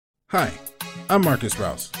Hi, I'm Marcus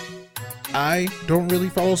Rouse. I don't really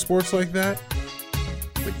follow sports like that,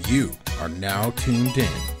 but you are now tuned in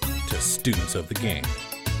to Students of the Game.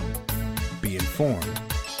 Be informed,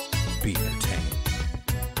 be entertained.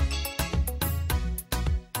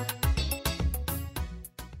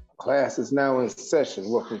 Class is now in session.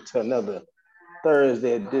 Welcome to another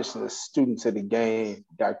Thursday edition of Students of the Game.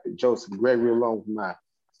 Dr. Joseph Gregory along with my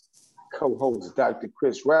co-host, Dr.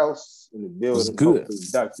 Chris Rouse in the building. Hopefully,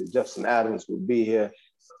 Dr. Justin Adams will be here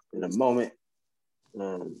in a moment.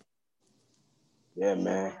 Yeah,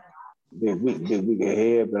 man. Big week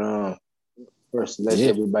ahead. But first, let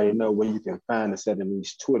everybody know where you can find us at in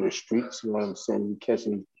these Twitter streets. You know what I'm saying? You catch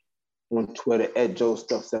me on Twitter at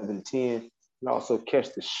JoeStuff710. And also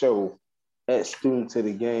catch the show at Students of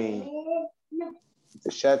the Game.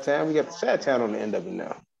 The Chi-Town. We got the Chi-Town on the end of it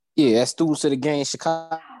now. Yeah, at Students of the Game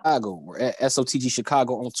Chicago. We're at SOTG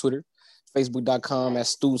Chicago on Twitter. Facebook.com at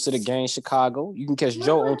Students of the Game Chicago. You can catch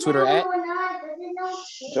Joe on Twitter at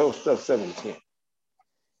JoeStuff710.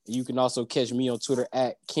 You can also catch me on Twitter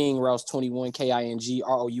at KingRouse21,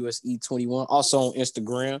 KingRouse21. Also on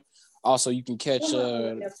Instagram. Also, you can catch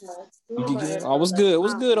what's good?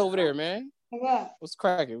 What's good over there, man? What's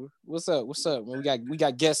cracking? What's up? Man, we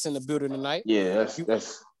got guests in the building tonight. Yeah,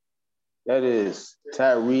 that is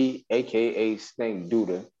Tyree, aka Stank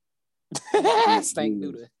Duda. Stank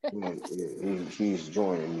Duda. He's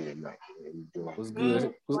joining me tonight. What's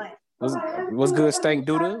good? What's good, Stank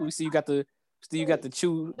Duda? We see you got the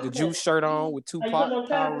Juice shirt on with Tupac,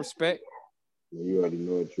 Power Respect. You already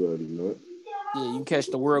know it. Yeah, you can catch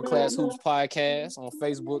the World Class Hoops podcast on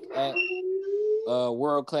Facebook at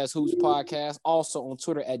World Class Hoops podcast. Also on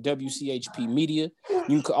Twitter at WCHP Media.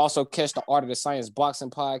 You can also catch the Art of the Science Boxing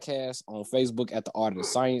podcast on Facebook at the Art of the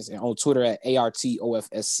Science and on Twitter at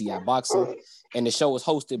ARTOFSCI Boxing. And the show is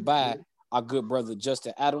hosted by our good brother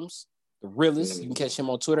Justin Adams, the realist. You can catch him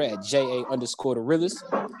on Twitter at JA_the realist.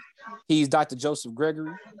 He's Dr. Joseph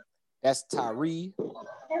Gregory. That's Tyree.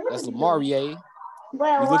 That's Lamarier.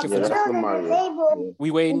 We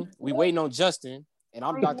waiting on Justin, and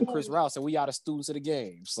I'm Dr. Chris Rouse, and we are the Students of the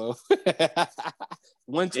Game. So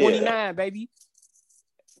 129, baby.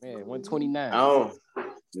 Man, 129. I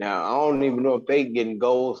don't even know if they getting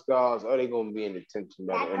gold stars or they gonna be in detention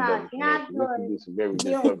by the end of the year. We can do some very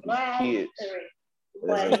disruptive kids.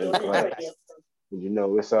 But you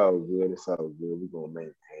know, it's all good. We're gonna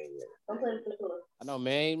maintain it. I know,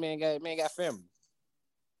 man got family.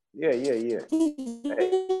 Yeah.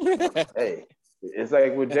 Hey, it's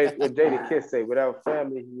like what Jada Kiss say, without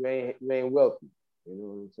family, you ain't wealthy. You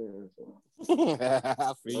know what I'm saying?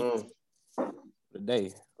 I feel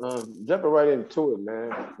today. Jumping right into it, man.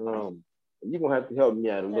 You're gonna have to help me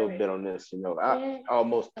out a little bit on this. You know, I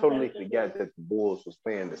almost totally forgot that the Bulls was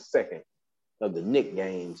playing the second of the Knicks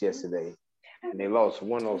games yesterday, and they lost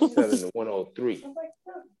 107 to 103.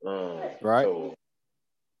 Right. So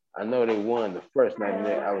I know they won the first night, and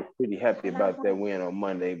I was pretty happy about that win on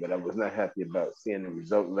Monday, but I was not happy about seeing the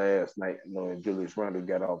result last night, knowing Julius Randle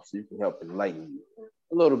got off, so you can help enlighten me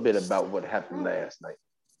a little bit about what happened last night.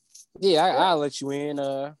 Yeah, I'll let you in.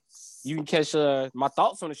 You can catch my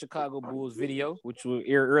thoughts on the Chicago Bulls video, which will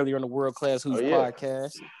air earlier on the World Class Hoops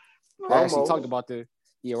podcast. I actually talked about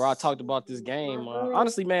where I talked about this game.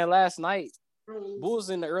 Honestly, man, last night, Bulls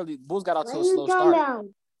got out to a slow start.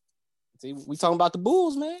 See, we talking about the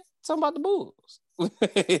Bulls, man. Talking about the Bulls.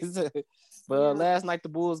 But last night the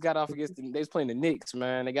Bulls got off against they was playing the Knicks,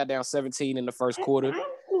 man. They got down 17 in the first quarter.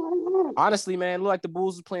 Honestly, man, it looked like the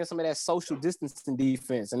Bulls was playing some of that social distancing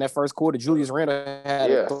defense. In that first quarter, Julius Randle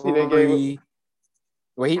had a three.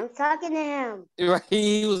 I'm talking to him.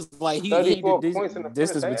 He was like, he needed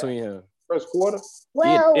distance between him. First quarter?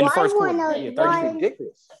 Well, in the first quarter. That's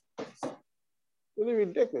ridiculous. Really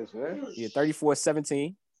ridiculous, man. Yeah,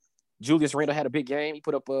 34-17. Julius Randle had a big game. He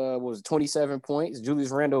put up 27 points. Julius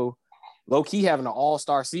Randle, low-key having an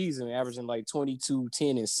all-star season, averaging like 22,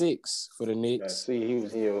 10, and 6 for the Knicks. I see, he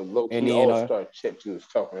was here low-key all-star chip you was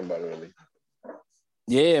talking about earlier.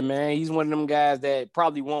 Yeah, man. He's one of them guys that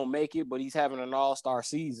probably won't make it, but he's having an all-star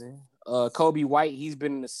season. Kobe White, he's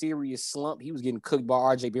been in a serious slump. He was getting cooked by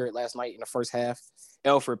RJ Barrett last night in the first half.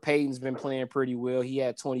 Elfrid Payton's been playing pretty well. He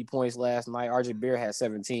had 20 points last night. RJ Barrett had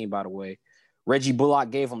 17, by the way. Reggie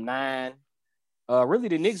Bullock gave him 9. Really,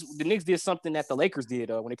 the Knicks did something that the Lakers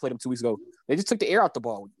did when they played them 2 weeks ago. They just took the air out the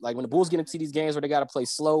ball. Like when the Bulls get into these games where they got to play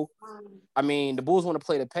slow, I mean, the Bulls want to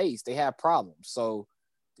play the pace. They have problems. So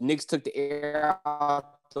the Knicks took the air out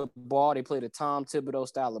the ball. They played a Tom Thibodeau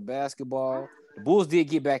style of basketball. The Bulls did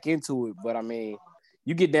get back into it, but I mean,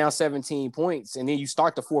 you get down 17 points and then you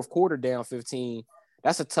start the fourth quarter down 15.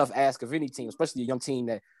 That's a tough ask of any team, especially a young team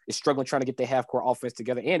that is struggling trying to get their half-court offense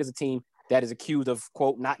together, and is a team that is accused of,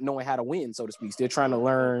 quote, not knowing how to win, so to speak. They're trying to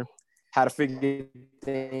learn how to figure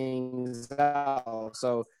things out.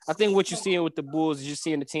 So I think what you're seeing with the Bulls is you're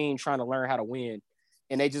seeing the team trying to learn how to win,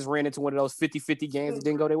 and they just ran into one of those 50-50 games that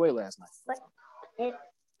didn't go their way last night.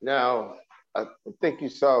 Now, I think you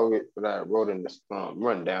saw it, but I wrote in the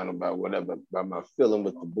rundown about my feeling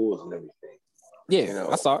with the Bulls and everything. Yeah,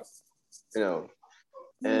 I saw it.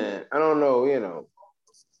 And I don't know,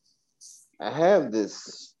 I have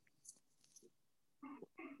this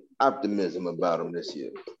optimism about them this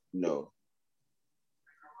year.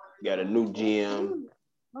 Got a new GM,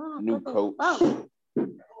 new coach,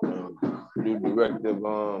 new director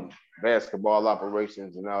of basketball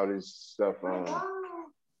operations and all this stuff.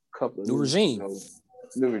 Couple new regime,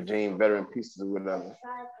 new regime, veteran pieces or whatever.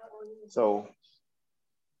 So,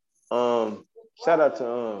 shout out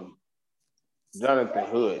to Jonathan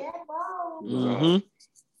Hood,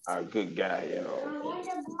 our good guy,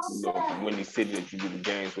 from Windy City that you do the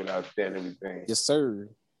games without that and everything. Yes, sir.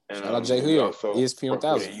 Shout out Jay Hood, ESPN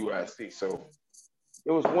 1000. UIC. So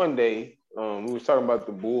it was one day we was talking about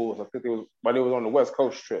the Bulls. I think it was when they was on the West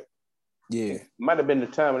Coast trip. Yeah, it might have been the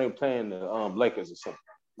time when they were playing the Lakers or something.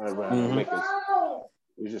 The Lakers.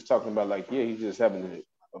 We was just talking about he's just having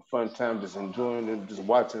a fun time, just enjoying it, just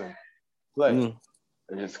watching them play,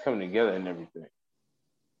 and just coming together and everything.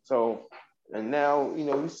 So, and now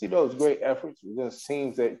we see those great efforts. It just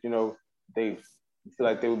seems that they feel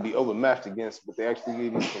like they would be overmatched against, but they actually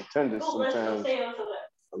give these contenders sometimes a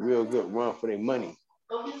real good run for their money.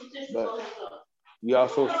 But we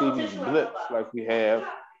also see these blips like we had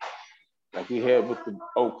with the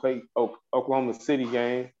Oklahoma City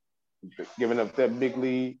game, giving up that big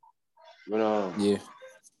lead,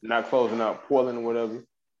 not closing out Portland or whatever.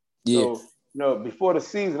 Yeah. So, before the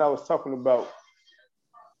season, I was talking about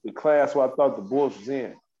the class where I thought the Bulls was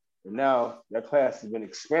in. And now that class has been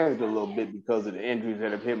expanded a little bit because of the injuries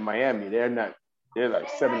that have hit Miami. They're like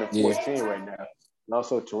 7-14 right now. And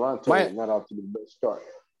also Toronto is not off to the best start.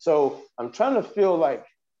 So I'm trying to feel like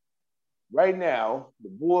right now the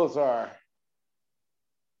Bulls are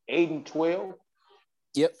 8-12.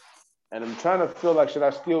 Yep. And I'm trying to feel like, should I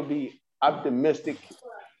still be optimistic?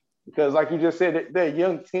 Because like you just said, they're a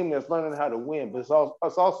young team that's learning how to win. But it's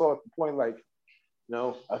also at the point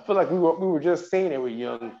I feel like we were just saying they were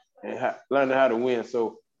young and learning how to win.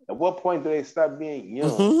 So at what point do they stop being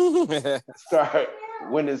young, start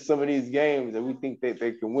winning some of these games that we think that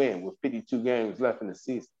they can win with 52 games left in the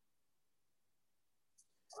season?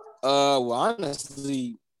 Well,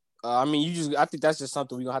 honestly, I think that's just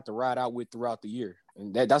something we're gonna have to ride out with throughout the year,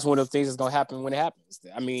 and that's one of the things that's gonna happen when it happens.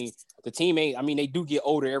 I mean, the team they do get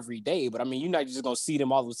older every day, but you're not just gonna see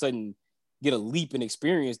them all of a sudden get a leap in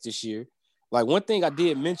experience this year. Like one thing I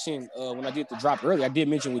did mention when I did the drop earlier, I did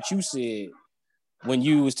mention what you said when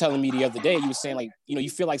you was telling me the other day. You were saying you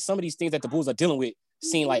feel like some of these things that the Bulls are dealing with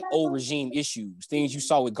seem like old regime issues, things you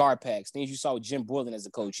saw with Garpax, things you saw with Jim Boylen as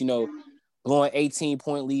a coach, blowing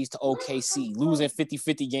 18-point leads to OKC, losing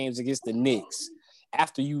 50-50 games against the Knicks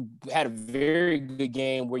after you had a very good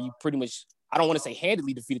game where you pretty much, I don't want to say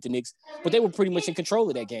handedly defeated the Knicks, but they were pretty much in control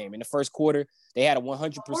of that game. In the first quarter, they had a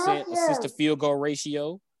 100% assist to field goal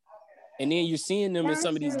ratio. And then you're seeing them in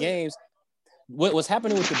some of these games. What's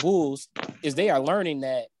happening with the Bulls is they are learning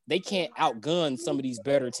that they can't outgun some of these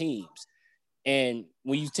better teams. And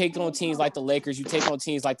when you take on teams like the Lakers, you take on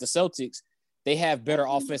teams like the Celtics, they have better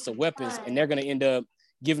offensive weapons, and they're going to end up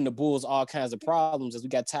giving the Bulls all kinds of problems, as we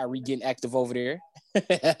got Tyree getting active over there.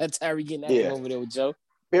 Over there with Joe.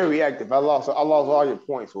 Very active. I lost all your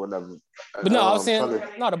points or whatever. But no, I was saying,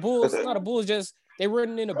 the Bulls just, they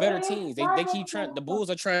running into better teams. They keep trying. The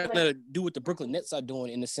Bulls are trying to do what the Brooklyn Nets are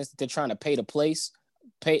doing, in the sense that they're trying to play to pace,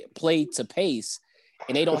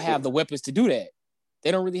 and they don't have the weapons to do that.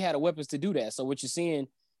 They don't really have the weapons to do that. So what you're seeing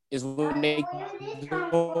is when they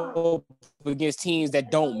go against teams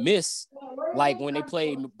that don't miss, like when they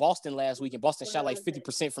played Boston last week and Boston shot like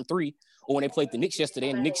 50% from three, or when they played the Knicks yesterday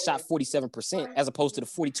and the Knicks shot 47% as opposed to the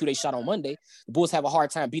 42 they shot on Monday. The Bulls have a hard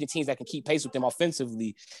time beating teams that can keep pace with them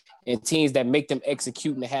offensively and teams that make them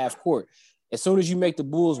execute in the half court. As soon as you make the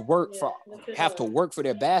Bulls have to work for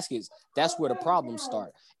their baskets, that's where the problems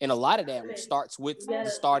start. And a lot of that starts with the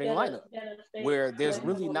starting lineup, where there's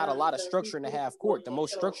really not a lot of structure in the half court. The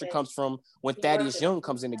most structure comes from when Thaddeus Young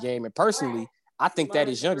comes in the game. And personally, I think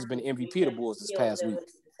Thaddeus Young has been MVP of the Bulls this past week.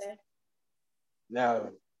 Now,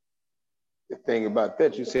 the thing about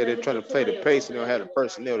that, you said they're trying to play the pace and they don't have the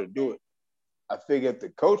personnel to do it. I figured the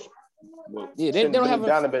coach. They don't have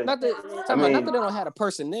not that they don't have the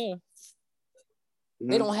personnel.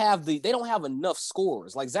 they don't have enough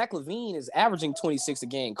scores. Like Zach LaVine is averaging 26 a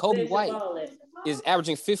game. Kobe White is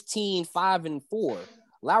averaging 15, 5, and 4.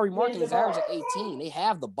 Larry Markin is averaging 18. They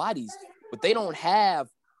have the bodies, but they don't have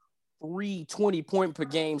 3 20-point per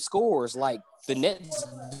game scores like the Nets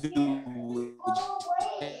do with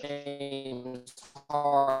James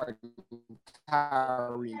Harden,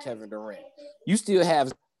 Kyrie, and Kevin Durant. You still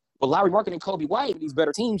have, but Larry Markin and Kobe White, these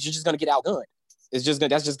better teams, you're just going to get outgunned. That's just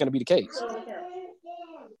going to be the case.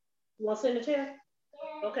 You want to sit in the chair?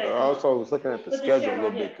 Okay. I also was looking at the schedule a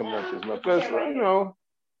little bit coming up this month. First, the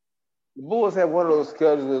Bulls have one of those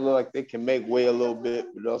schedules that look like they can make way a little bit,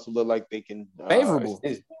 but also look like they can favorable.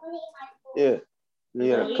 Yeah,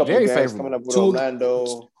 a couple very of games favorable. Coming up with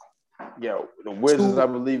Orlando. Yeah, the Wizards, I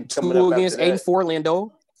believe, coming up against after 8-4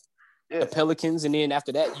 Orlando. Yeah. The Pelicans, and then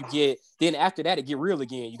after that it get real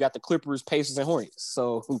again. You got the Clippers, Pacers, and Hornets.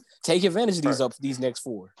 So take advantage of these next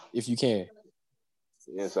 4 if you can.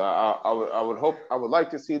 Yes, I would like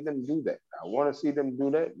to see them do that. I want to see them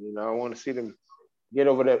do that. I want to see them get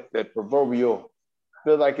over that proverbial.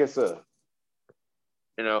 Feel like it's I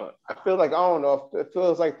feel like, I don't know, it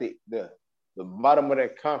feels like the bottom of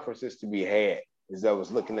that conference is to be had. As I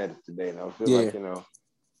was looking at it today, and I feel like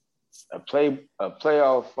a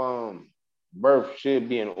playoff berth should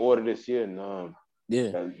be in order this year, and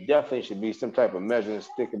there definitely should be some type of measuring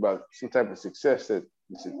stick about some type of success that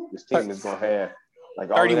this team is gonna have. Like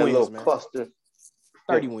 30 all that wins, little man. cluster.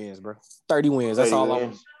 30 wins, bro. 30 wins. That's 30 all wins. I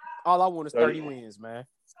want. All I want is 30 wins, man.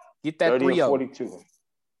 Get that 30 3-0. 42.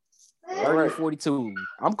 30 42.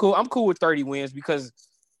 I'm cool with 30 wins because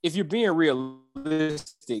if you're being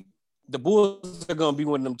realistic, the Bulls are going to be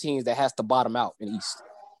one of them teams that has to bottom out in the East.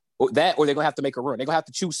 Or they're going to have to make a run. They're going to have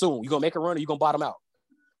to choose soon. You going to make a run or you going to bottom out?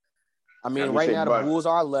 I mean, right now the Bulls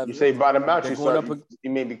are 11. You say bottom out, you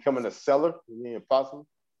mean becoming a seller? You mean impossible?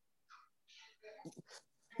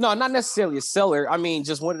 No, not necessarily a seller. I mean,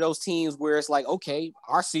 just one of those teams where it's like, okay,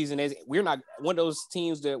 our season is, we're not one of those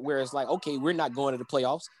teams where it's like, okay, we're not going to the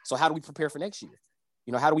playoffs. So how do we prepare for next year?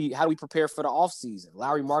 How do we prepare for the offseason?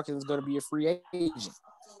 Larry Markin is going to be a free agent.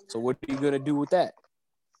 So what are you going to do with that?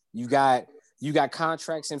 You got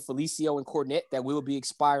contracts in Felicio and Cornette that will be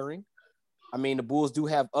expiring. I mean, the Bulls do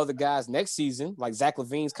have other guys next season, like Zach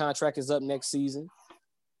LaVine's contract is up next season.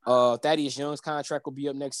 Thaddeus Young's contract will be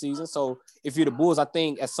up next season. So if you're the Bulls, I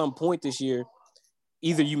think at some point this year,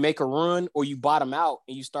 either you make a run or you bottom out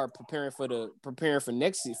and you start preparing for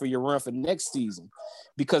your run for next season.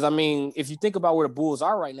 Because I mean, if you think about where the Bulls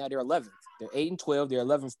are right now, they're 11th. They're 8-12. They're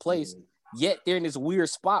 11th place. Yet they're in this weird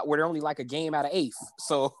spot where they're only like a game out of 8th.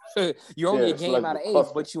 So you're only a game out of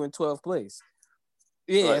 8th, but you're in 12th place.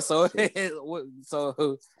 Yeah, right. So are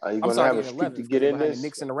you going to have a streak to get in this? The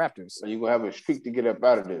Knicks and the Raptors. Are you going to have a streak to get up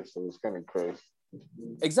out of this? So it's kind of crazy.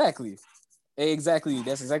 Exactly. That's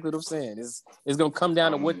exactly what I'm saying. It's going to come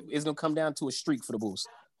down to it's going to come down to a streak for the Bulls.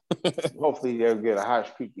 Hopefully they'll get a high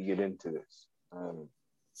streak to get into this.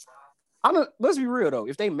 Let's be real though.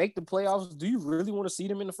 If they make the playoffs, do you really want to see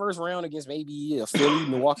them in the first round against maybe a Philly,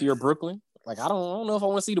 Milwaukee, or Brooklyn? Like I don't know if I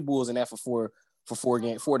want to see the Bulls in that for 4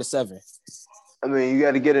 games, 4 to 7. I mean, you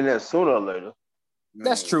got to get in there sooner or later.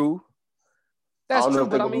 That's true. That's true,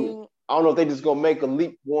 but I mean, I don't know if they just gonna make a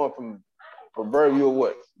leap going from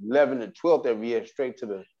proverbial 11 and 12th every year straight to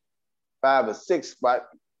the 5 or 6 spot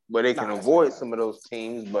where they can avoid some of those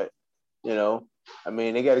teams. But I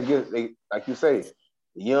mean, they got to get, like you say,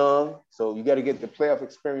 young. So you got to get the playoff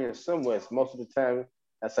experience somewhere. So most of the time,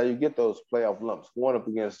 that's how you get those playoff lumps, going up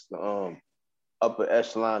against the upper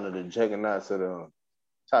echelon of the juggernauts of the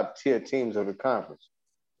top tier teams of the conference.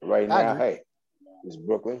 Right now, hey, it's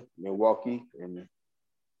Brooklyn, Milwaukee, and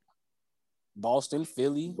Boston,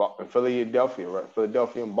 Philly, Philadelphia, right?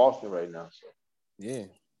 Philadelphia and Boston right now. So. Yeah,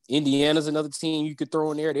 Indiana's another team you could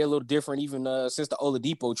throw in there. They're a little different, even since the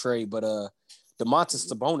Oladipo trade. But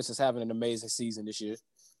Domantas Sabonis is having an amazing season this year.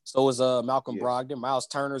 So is Malcolm Brogdon. Miles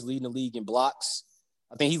Turner's leading the league in blocks.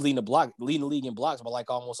 I think he's leading the league in blocks by like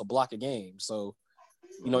almost a block a game. So,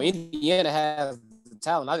 Indiana has the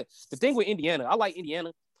talent. The thing with Indiana, I like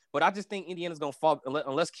Indiana, but I just think Indiana's going to fall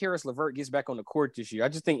unless Karis LeVert gets back on the court this year. I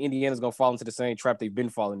just think Indiana's going to fall into the same trap they've been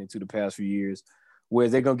falling into the past few years, where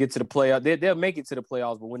they're going to get to the playoffs. They'll make it to the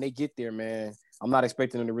playoffs, but when they get there, man, I'm not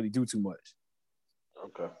expecting them to really do too much.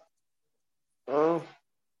 Okay. The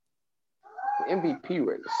MVP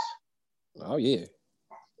race. Oh, yeah.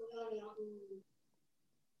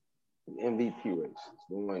 The MVP race. It's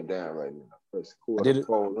going down right now. First quarter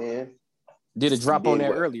poll in. Did a drop on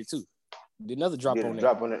that earlier, too. Did another drop on that.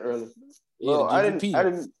 Drop on it early. Yeah, well, I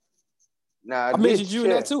didn't. Nah, I mentioned you in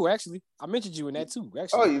that too, actually.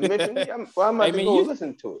 Oh, you mentioned me? I might go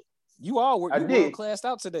listen to it. You all were I you did. world classed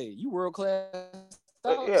out today. You world classed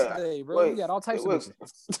out Yeah. today, bro. Wait, You got all types of wait.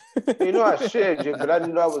 bitches. You know I shared you, but I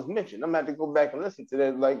didn't know I was mentioned. I'm gonna have to go back and listen to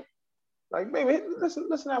that. Like, baby,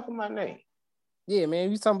 listen out for my name. Yeah,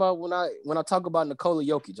 man. You talking about when I talk about Nikola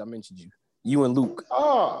Jokic, I mentioned you. You and Luke.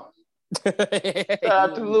 Oh, shout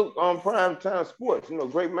out to Luke on Primetime Sports. You know,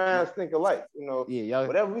 great minds think alike. You know, Yeah,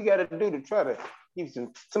 whatever we got to do to try to keep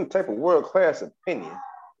some type of world class opinion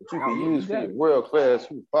that you can use for your world class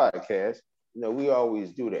podcast. You know, we always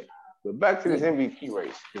do that. But back to this MVP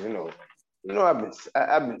race, because you know, I've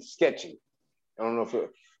been sketching. I don't know if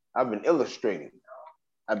I've been illustrating.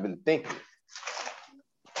 I've been thinking.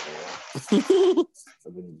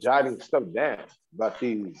 I've been jotting stuff down about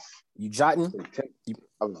these. You jotting?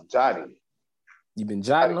 I was jotting. You been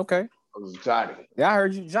jotting? Okay. I was jotting. Yeah, I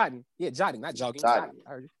heard you jotting. Yeah, jotting, not jogging. Jotting. I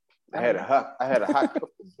heard you. I had a hot cup of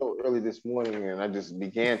Joe early this morning, and I just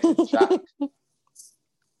began to jot.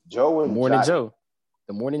 Joe and Morning jotting. Joe.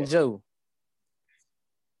 The morning Joe.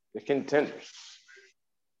 The contenders.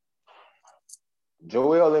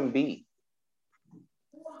 Joel Embiid.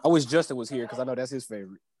 I wish Justin was here because I know that's his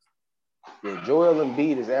favorite. Yeah, Joel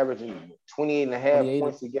Embiid is averaging 28.5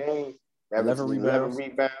 points a game, averaging 11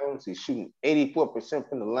 rebounds. He's shooting 84%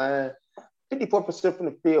 from the line, 54% from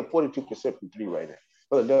the field, 42% from three right now.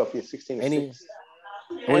 Philadelphia 16-6.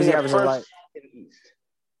 What is he averaging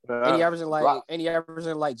like? Any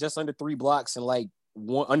averaging like just under 3 blocks and like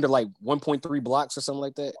under like 1.3 blocks or something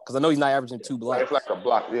like that? Because I know he's not averaging 2 blocks. It's like a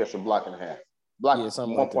block. Yeah, it's a block and a half. Yeah,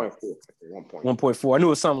 something 1.4. Like 1.4. I knew it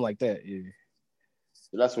was something like that. Yeah.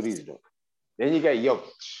 So that's what he's doing. Then you got Jokic.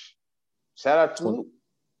 Shout out to Luke.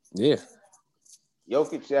 Yeah.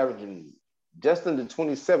 Jokic averaging just under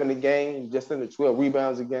 27 a game, just under 12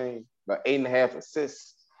 rebounds a game, about 8.5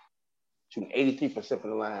 assists, shooting 83% from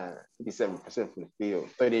the line, 57% from the field,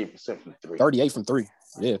 38% from 3. 38 from 3.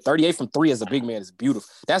 Yeah, 38 from 3 as a big man is beautiful.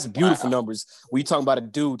 That's beautiful numbers. We talking about a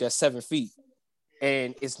dude that's 7 feet.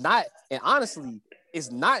 And honestly,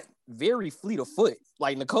 it's not very fleet of foot.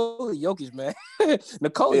 Like Nikola Jokic, man.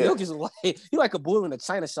 Jokic is like a bull in a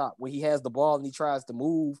china shop when he has the ball and he tries to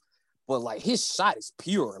move. But like his shot is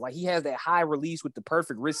pure. Like he has that high release with the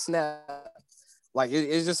perfect wrist snap. Like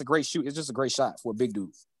it's just a great shoot. It's just a great shot for a big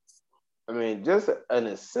dude. I mean, just an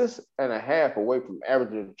assist and a half away from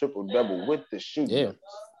averaging a triple-double with the shooting. Yeah.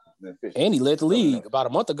 And he led the league about a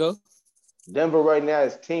month ago. Denver right now,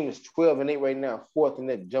 his team is 12-8 right now, 4th in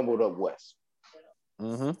that jumbled up West.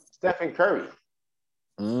 Mm-hmm. Stephen Curry.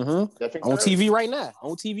 Mm-hmm. On TV right now.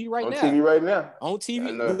 On TV right now. On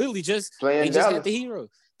TV. Literally just playing. They just had the hero.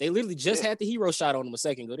 They literally just had the hero shot on him a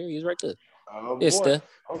second ago. There he is right there. Oh,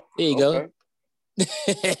 there you go.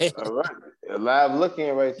 All right. A live looking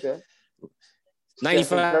right there.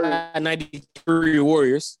 95-93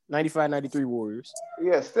 Warriors. 95-93 Warriors.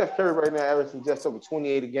 Yeah, Steph Curry right now averaging just over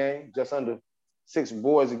 28 a game, just under 6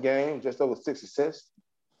 boards a game, just over 6 assists.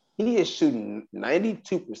 He is shooting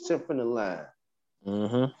 92% from the line,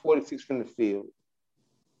 46 from the field,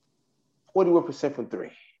 41% from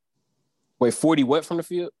 3. Wait, 40 what from the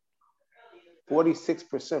field?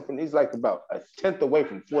 46% from. He's like about a tenth away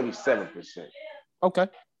from 47%. Okay.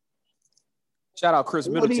 Shout out Chris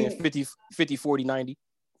Middleton, 50, 40, 90.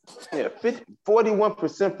 Yeah,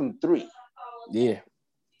 41% from 3. Yeah.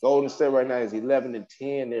 Golden State right now is 11-10.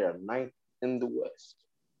 They are 9th in the West.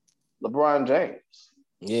 LeBron James.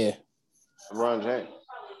 Yeah. LeBron James.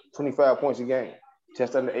 25 points a game.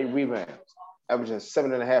 Just under 8 rebounds. Averaging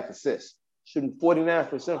 7.5 assists. Shooting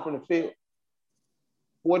 49% from the field.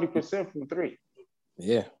 40% from 3.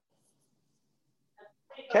 Yeah.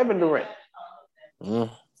 Kevin Durant.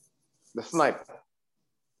 The sniper.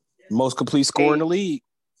 Most complete scorer in the league.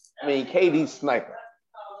 I mean, KD's sniper.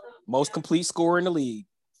 Most complete scorer in the league.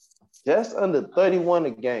 Just under 31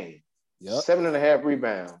 a game. Yep. 7.5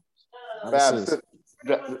 rebounds. 5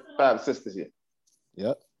 assists this year.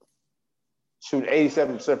 Yep. Shooting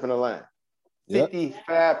 87% from the line. Yep.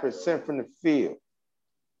 55% from the field.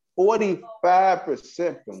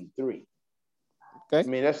 45% from 3. Okay. I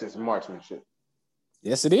mean, that's just marksmanship.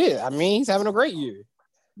 Yes, it is. I mean, he's having a great year.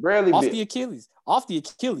 Barely off bit. the Achilles. Off the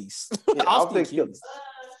Achilles. Yeah, off the Achilles.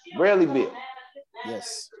 Barely bit.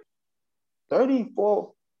 Yes.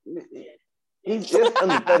 34. He's just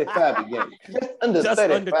under 35 again. Just under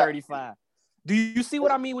 35. Do you see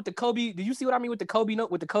what I mean with the Kobe? Do you see what I mean with the Kobe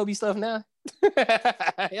note with the Kobe stuff now?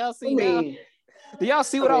 Y'all see now? Do y'all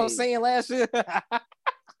see what I was saying last year?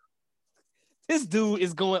 This dude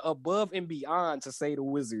is going above and beyond to say the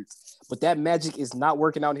Wizards, but that magic is not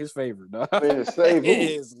working out in his favor. No? I mean, it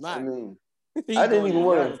is not. I mean, I didn't even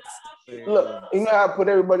want to look. You know how I put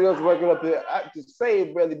everybody else's record up there. To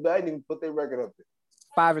save Bradley, but I didn't even put their record up there.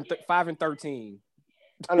 5-13.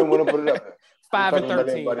 I didn't want to put it up.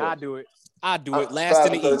 5-13. I do it. Last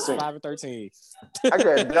in the East. 5-13. I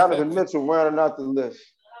got Donovan Mitchell rounding out the list.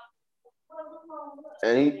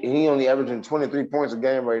 And he only averaging 23 points a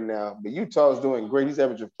game right now. But Utah's doing great. He's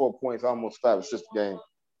averaging 4 points, almost 5 assists a game.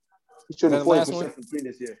 He's shooting 40% from three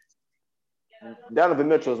this year. Donovan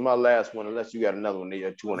Mitchell is my last one, unless you got another one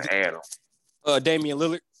that you want to add on. Damian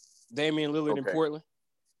Lillard in Portland.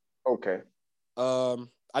 Okay.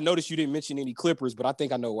 I noticed you didn't mention any Clippers, but I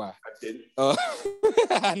think I know why. I didn't.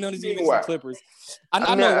 I noticed you didn't mention Clippers.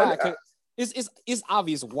 I know why. It's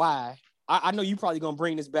obvious why. I know you probably gonna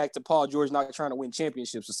bring this back to Paul George not trying to win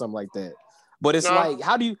championships or something like that. But it's like,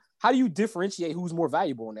 how do you differentiate who's more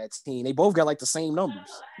valuable on that team? They both got like the same numbers.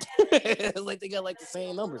 Like they got like the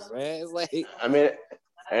same numbers, man. It's like, I mean,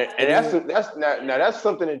 and that's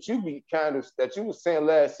something that that you were saying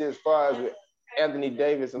last year as far as with Anthony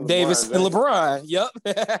Davis and LeBron. Yep.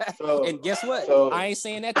 So, and guess what? I ain't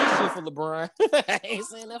saying that this year for LeBron. I ain't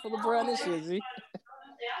saying that for LeBron this year, Z.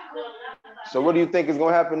 So what do you think is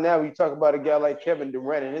going to happen now? We talk about a guy like Kevin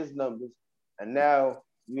Durant and his numbers, and now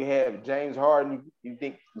you have James Harden. You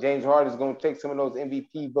think James Harden is going to take some of those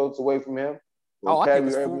MVP votes away from him? I think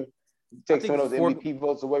it's take some of those MVP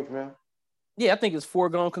votes away from him? Yeah, I think it's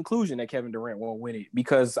foregone conclusion that Kevin Durant won't win it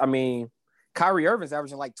because, I mean, Kyrie Irving's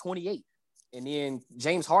averaging like 28, and then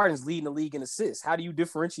James Harden's leading the league in assists. How do you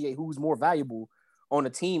differentiate who's more valuable on a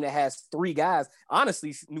team that has three guys?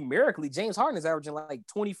 Honestly, numerically, James Harden is averaging like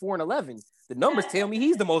 24 and 11. The numbers tell me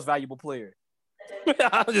he's the most valuable player.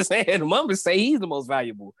 I'm just saying, the numbers say he's the most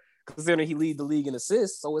valuable considering he leads the league in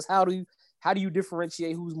assists. So it's how do you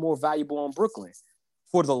differentiate who's more valuable on Brooklyn?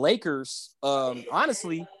 For the Lakers,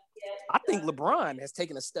 honestly, I think LeBron has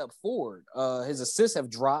taken a step forward. His assists have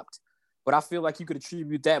dropped, but I feel like you could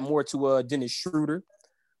attribute that more to Dennis Schroeder.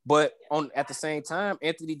 But at the same time,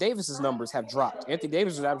 Anthony Davis's numbers have dropped. Anthony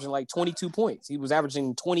Davis was averaging like 22 points. He was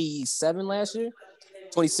averaging 27 last year,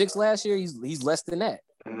 26 last year. He's less than that.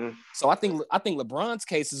 Mm-hmm. So I think LeBron's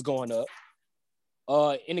case is going up.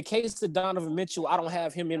 In the case of Donovan Mitchell, I don't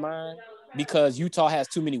have him in mind because Utah has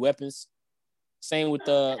too many weapons. Same with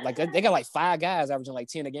they got like 5 guys averaging like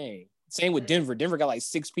 10 a game. Same with Denver. Denver got like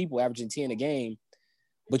 6 people averaging 10 a game.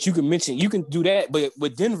 But you can do that. But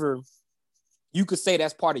with Denver, you could say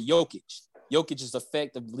that's part of Jokic. Jokic's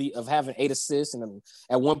effect of having 8 assists, and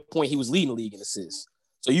at one point he was leading the league in assists.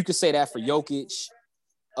 So you could say that for Jokic.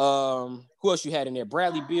 Who else you had in there?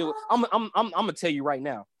 Bradley Beal. I'm gonna tell you right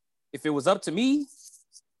now, if it was up to me,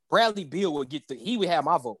 Bradley Beal would he would have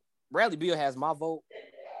my vote. Bradley Beal has my vote.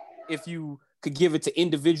 If you could give it to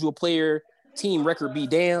individual player, team record be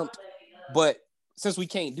damned. But since we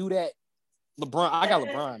can't do that, I got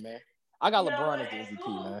LeBron, man. I got LeBron as the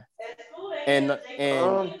MVP, man.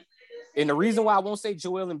 And the reason why I won't say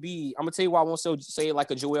Joel Embiid, I'm gonna tell you why I won't say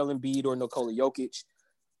like a Joel Embiid or Nikola Jokic.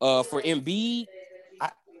 For Embiid,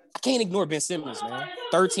 I can't ignore Ben Simmons, man.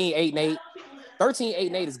 13, 8, and 8. 13, 8,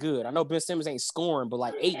 and 8 is good. I know Ben Simmons ain't scoring, but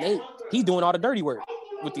like 8 and 8, he's doing all the dirty work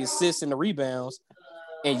with the assists and the rebounds.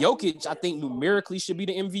 And Jokic, I think numerically should be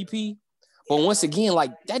the MVP. But once again,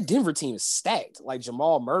 like that Denver team is stacked. Like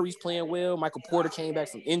Jamal Murray's playing well. Michael Porter came back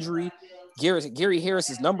from injury. Gary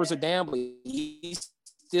Harris's numbers are down, but he's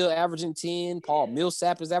still averaging 10. Paul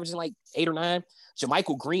Millsap is averaging like 8 or 9.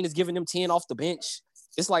 JaMychal Green is giving them 10 off the bench.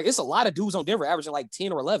 It's a lot of dudes on Denver averaging like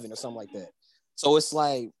 10 or 11 or something like that. So it's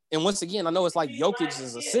like, and once again, I know it's like Jokic's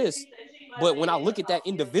assists, but when I look at that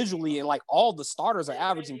individually and like all the starters are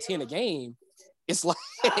averaging 10 a game, it's like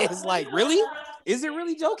really? Is it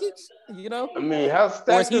really Jokic? You know? I mean, how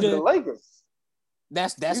stacked is the Lakers?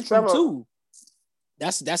 That's true too.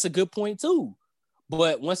 That's a good point too.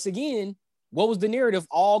 But once again, what was the narrative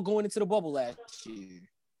all going into the bubble last year?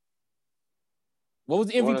 What was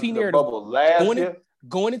the MVP narrative?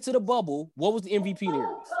 Going into the bubble, what was the MVP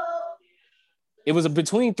narrative? It was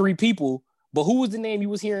between 3 people, but who was the name you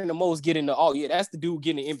was hearing the most getting that's the dude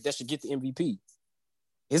that should get the MVP.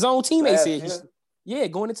 His own teammate said,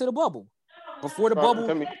 going into the bubble. Before the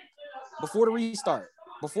restart.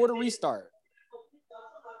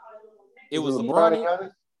 It was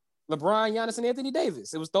LeBron, Giannis, and Anthony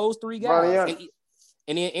Davis. It was those 3 guys.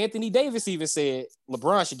 And then Anthony Davis even said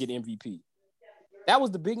LeBron should get MVP. That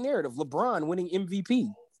was the big narrative, LeBron winning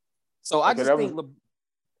MVP. So I just think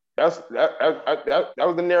that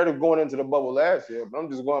was the narrative going into the bubble last year. But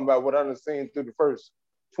I'm just going by what I've seen through the first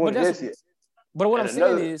 20 this year. But what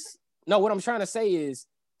what I'm trying to say is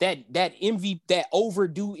that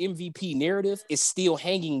overdue MVP narrative is still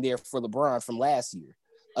hanging there for LeBron from last year,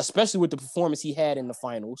 especially with the performance he had in the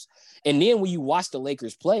finals. And then when you watch the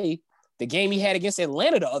Lakers play, the game he had against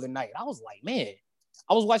Atlanta the other night, I was like, man,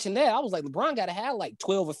 I was watching that. I was like, LeBron got to have like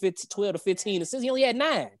 12 to 15 assists. He only had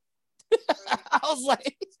 9. I was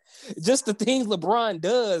like, just the things LeBron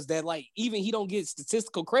does that like even he don't get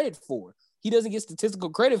statistical credit for. He doesn't get statistical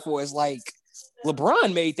credit for. It's like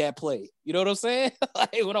LeBron made that play. You know what I'm saying?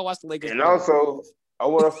 Like when I watch the Lakers. And play. Also, I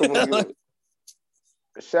want to give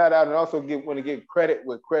a shout out and also want to give credit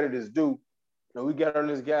where credit is due. You know, we got on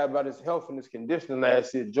this guy about his health and his conditioning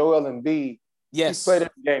last year. Joel Embiid. Yes. He played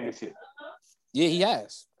every game this year. Yeah, he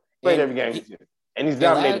has. Played every game this year. And he's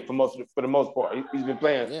dominated for the most part. He's been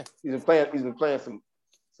playing. Yeah. He's been playing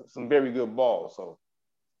some very good ball. So,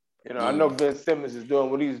 you know, I know Ben Simmons is doing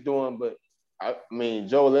what he's doing, but I mean,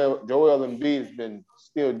 Joel Embiid has been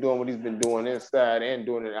still doing what he's been doing inside and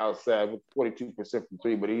doing it outside with 42% from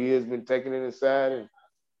three. But he has been taking it inside and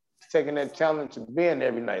taking that challenge to Ben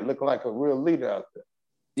every night, looking like a real leader out there.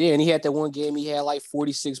 Yeah, and he had that one game. He had like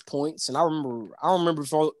 46 points, and I don't remember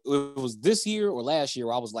if it was this year or last year.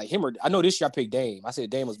 Where I was like him or I know this year I picked Dame. I said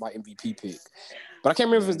Dame was my MVP pick, but I can't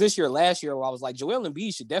remember if it was this year or last year where I was like Joel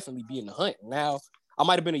Embiid should definitely be in the hunt. Now I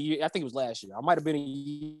might have been a year. I think it was last year. I might have been a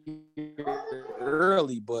year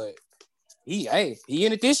early, but he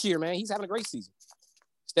in it this year, man. He's having a great season.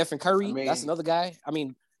 Stephen Curry, that's another guy. I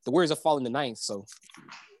mean, the Warriors are falling to ninth, so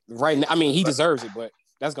right now, I mean, he deserves it, but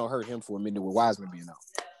that's gonna hurt him for a minute with Wiseman being out.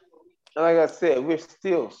 Like I said, we're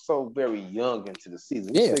still so very young into the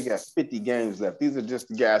season. We still got 50 games left. These are just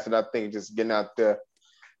the guys that I think just getting out there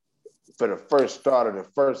for the first start of the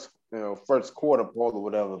first quarter ball or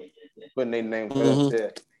whatever, putting their name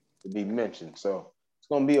there to be mentioned. So it's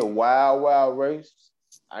gonna be a wild, wild race.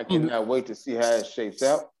 I cannot wait to see how it shapes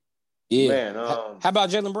out. Yeah. Man, how about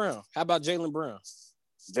Jaylen Brown? Jaylen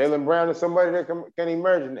Brown is somebody that can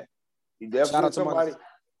emerge in that. He definitely is somebody.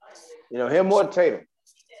 You know, him or Tatum.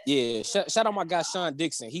 Yeah, shout out my guy Sean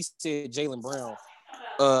Dixon. He said Jaylen Brown.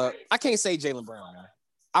 I can't say Jaylen Brown, man.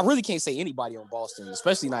 I really can't say anybody on Boston,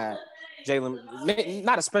 especially not Jaylen.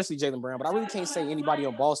 Not especially Jaylen Brown, but I really can't say anybody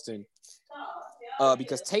on Boston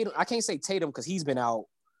because Tatum. I can't say Tatum because he's been out.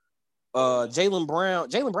 Jaylen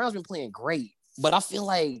Brown's been playing great, but I feel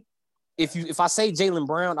like if I say Jaylen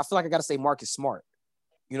Brown, I feel like I got to say Marcus Smart.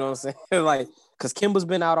 You know what I'm saying? Like, because Kemba's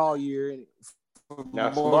been out all year.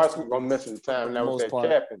 Now, Smart's going to miss some time now with that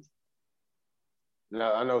captain.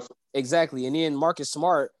 Now, I know. Exactly. And then Marcus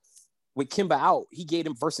Smart, with Kemba out, he gave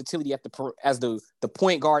him versatility as the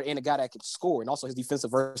point guard and a guy that could score. And also his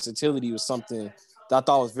defensive versatility was something that I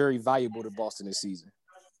thought was very valuable to Boston this season.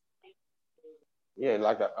 Yeah,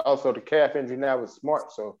 also the calf injury now with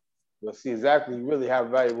Smart. So we'll see exactly really how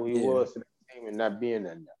valuable he was to the team and not being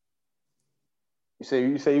there now.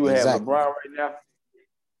 You say you would have LeBron right now?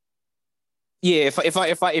 Yeah,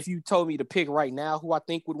 if you told me to pick right now who I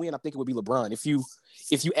think would win, I think it would be LeBron. If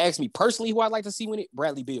you ask me personally who I'd like to see win it,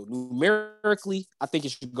 Bradley Beal. Numerically, I think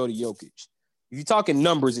it should go to Jokic. If you're talking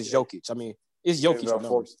numbers, it's Jokic. I mean, it's Jokic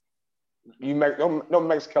numbers. Don't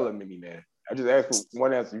Max Keller me, man. I just asked for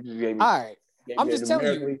one answer. You just gave me. All right, I'm just telling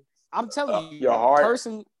you. I'm telling you, your heart.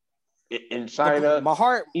 Person in China, my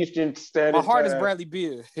heart, Eastern Standard My heart time. is Bradley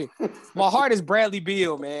Beal. My heart is Bradley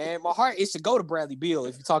Beal, man. My heart, it should go to Bradley Beal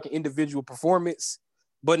if you're talking individual performance.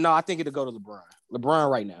 But no, I think it'll go to LeBron.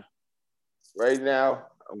 LeBron right now. Right now,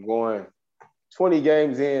 I'm going 20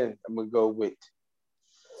 games in. I'm gonna go with.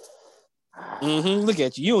 Look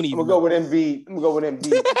at you. You don't even. I'm gonna go with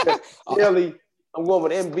Embiid. Barely. I'm going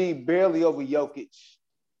with Embiid barely over Jokic.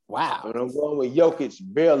 Wow. And I'm going with Jokic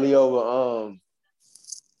barely over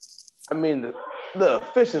I mean, the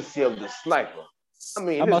efficiency of the sniper. I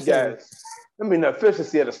mean, the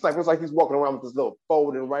efficiency of the sniper. It's like he's walking around with this little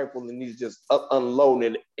folding rifle and he's just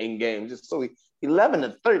unloading it in games. Just so he 11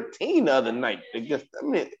 to 13 the other night. You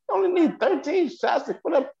only need 13 shots to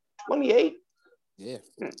put up 28. Yeah.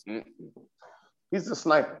 He's a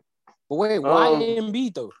sniper. But wait, why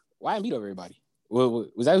Embiid though? Why Embiid over everybody?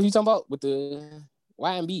 Was that what you talking about with the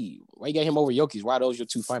why Embiid? Why you got him over Jokic? Why are those your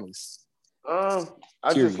two finalists? I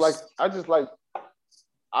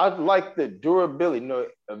like the durability. You know,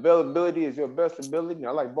 availability is your best ability. I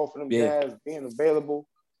like both of them guys being available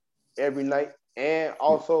every night, and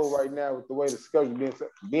also right now with the way the schedule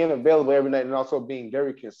being available every night, and also being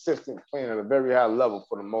very consistent, playing at a very high level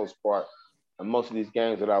for the most part. And most of these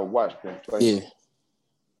games that I watched them play,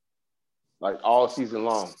 like all season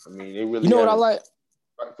long. I mean, they really. You know what I like?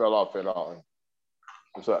 Fell off at all.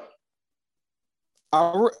 What's up?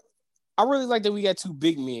 I really like that we got two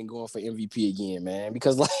big men going for MVP again, man.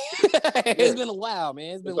 Because like it's been a while,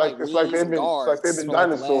 man. It's been like they've been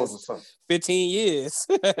dinosaurs or something. 15 years.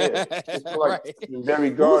 It's like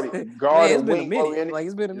very guarded. It's been a minute. Like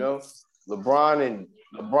it's been a minute. LeBron and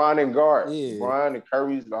LeBron and guards. Yeah. LeBron and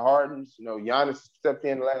Curry's, the Hardens. Giannis stepped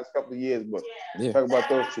in the last couple of years, but talk about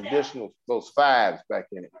those traditional, those fives back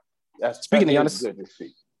in it. Speaking of Giannis, good to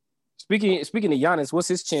see. Speaking of Giannis, what's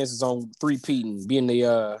his chances on three-peating, being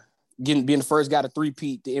the first guy to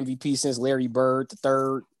three-peat the MVP since Larry Bird, the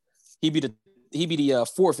third? He'd be the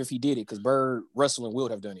fourth if he did it, because Bird, Russell, and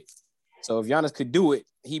Wilt have done it. So if Giannis could do it,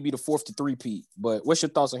 he'd be the fourth to three-peat. But what's your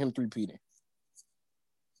thoughts on him three-peating?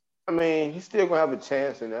 I mean, he's still gonna have a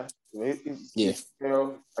chance in that.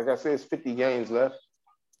 Like I said, it's 50 games left.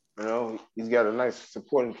 He's got a nice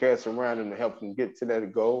supporting cast around him to help him get to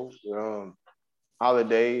that goal.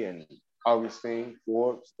 Holiday and Augustine,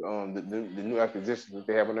 Forbes, the new acquisitions that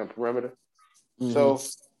they have on that perimeter. Mm-hmm. So,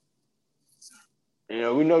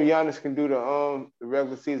 we know Giannis can do the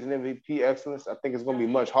regular season MVP excellence. I think it's going to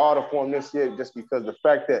be much harder for him this year, just because the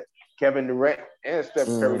fact that Kevin Durant and Steph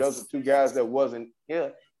Curry, those are two guys that wasn't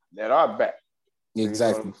here, that are back.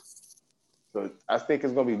 Exactly. So I think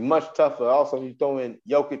it's going to be much tougher. Also, you throw in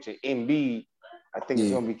Jokic and Embiid, I think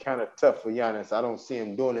it's going to be kind of tough for Giannis. I don't see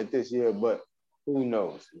him doing it this year, but who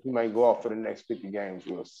knows? He might go off for the next 50 games.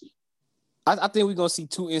 We'll see. I think we're going to see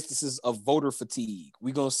two instances of voter fatigue.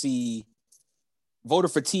 We're going to see voter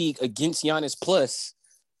fatigue against Giannis plus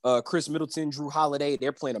Chris Middleton, Drew Holiday.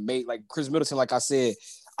 They're playing a mate. Like Chris Middleton, like I said,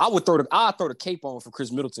 I'd throw the cape on for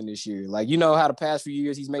Chris Middleton this year. Like, how the past few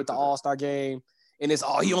years he's made the All-Star game, and it's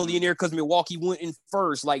he only in there because Milwaukee went in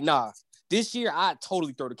first. Like, nah. This year, I'd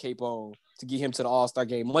totally throw the cape on to get him to the All-Star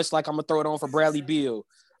game, much like I'm going to throw it on for Bradley Beal.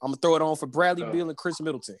 I'm going to throw it on for Bradley Beal and Chris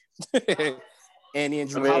Middleton. And then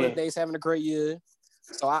Drew Holiday's having a great year.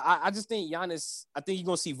 So I just think Giannis, I think you're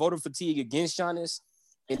going to see voter fatigue against Giannis.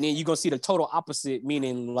 And then you're going to see the total opposite,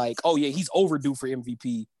 meaning like, oh, yeah, he's overdue for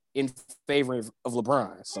MVP in favor of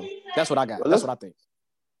LeBron. So that's what I got. That's what I think.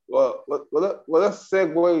 Well, let's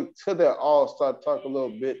segue to that All-Star talk a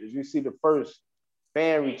little bit. As you see the first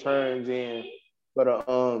fan returns in for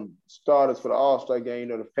the starters for the All-Star game,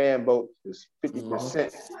 the fan vote is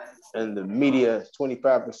 50%, and the media is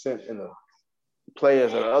 25%, and the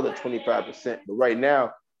players are the other 25%. But right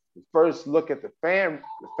now, the first look at the fan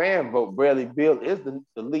vote, Bradley Beal is the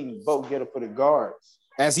leading vote getter for the guards.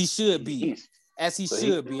 As he should be.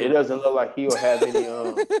 It doesn't look like he'll have any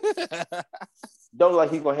don't look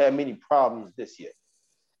like he's gonna have many problems this year.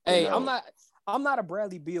 Hey, I'm not a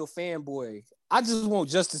Bradley Beal fanboy. I just want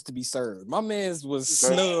justice to be served. My man was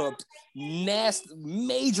snubbed,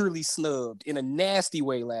 majorly snubbed in a nasty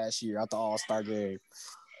way last year at the All-Star game.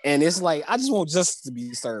 And it's like, I just want justice to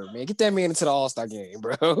be served, man. Get that man into the All-Star game,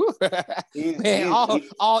 bro. All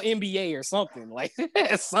NBA or something. Like,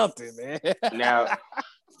 something, man. Now,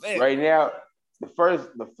 right now, the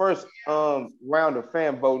first round of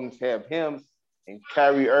fan votings have him and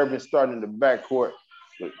Kyrie Irving starting in the backcourt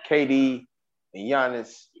with KD and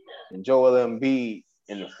Giannis and Joel Embiid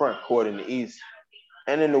in the front court in the East.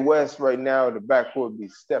 And in the West right now, the backcourt would be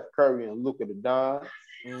Steph Curry and Luka the Don.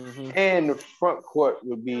 Mm-hmm. And the front court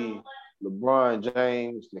would be LeBron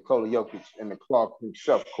James, Nikola Jokic, and the Clark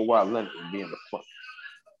himself, Kawhi Leonard, would be in the front.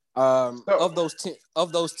 Of those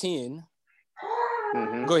 10,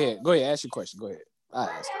 mm-hmm. Go ahead, ask your question. Go ahead. I'll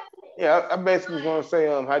ask. Yeah, I basically was going to say,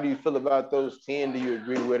 how do you feel about those 10? Do you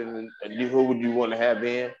agree with it? And who would you want to have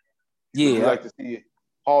in? Yeah. Would you like to see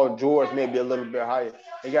Paul George maybe a little bit higher?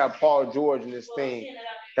 They got Paul George in this thing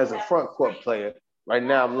as a front court player. Right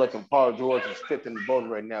now, I'm looking, Paul George is fifth in the voting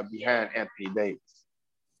right now behind Anthony Davis.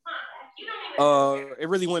 It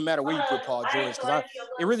really wouldn't matter where you put Paul George, because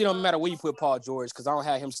it really don't matter where you put Paul George, because I don't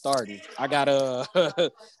have him starting. I got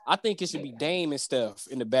I think it should be Dame and Steph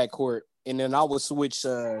in the backcourt, and then I would switch.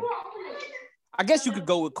 I guess you could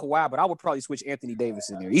go with Kawhi, but I would probably switch Anthony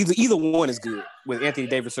Davis in there. Either one is good with Anthony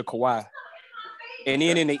Davis or Kawhi. And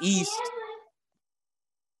then in the East,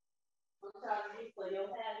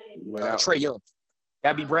 Trae Young.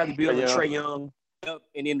 That'd be Bradley Beal and Trae Young. Yep.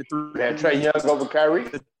 And then the three. Yeah, Trae Young over Kyrie.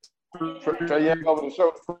 Trae Young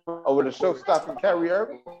over the showstopping Kyrie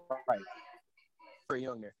Irving. Right. Trae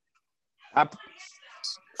Young there.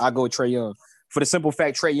 I go with Trae Young. For the simple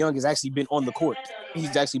fact, Trae Young has actually been on the court.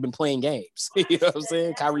 He's actually been playing games. You know what I'm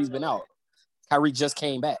saying? Kyrie's been out. Kyrie just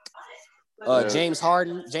came back. James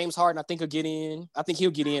Harden, I think he'll get in. I think he'll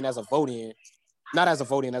get in as a vote-in. Not as a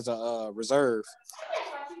vote-in, as a reserve.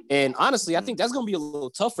 And honestly, I think that's gonna be a little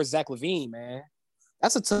tough for Zach LaVine, man.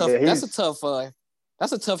 That's a tough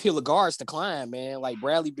hill of guards to climb, man. Like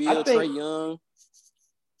Bradley Beal, Trae Young,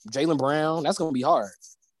 Jaylen Brown. That's gonna be hard.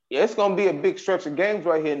 Yeah, it's gonna be a big stretch of games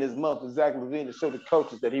right here in this month for Zach LaVine to show the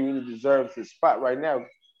coaches that he really deserves his spot right now.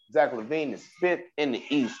 Zach LaVine is fifth in the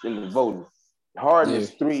East in the voting. Harden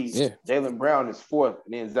is 3. Yeah. Jaylen Brown is 4th.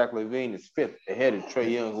 And then Zach LaVine is 5th, ahead of Trae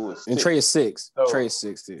Young, who is 6th. And Trae is 6. So, Trae is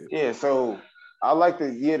 6, too. Yeah, so I like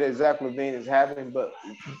the year that Zach LaVine is having, but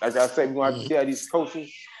like I said, we're going to have to see how these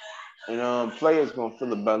coaches and players going to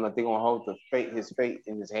feel about it. Like they're going to hold his fate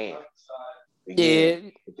in his hands.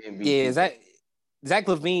 Again, Zach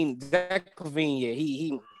LaVine, yeah,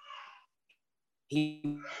 he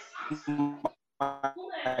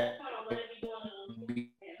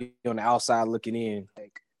on the outside looking in.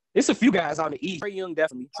 Like, it's a few guys on the East. Trae Young,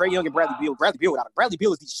 definitely. Trae Young and Bradley Beal. Bradley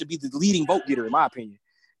Beal should be the leading vote getter, in my opinion.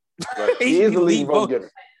 Right. He is the leading vote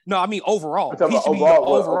getter. No, I mean overall. He should be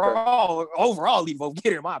the overall leading vote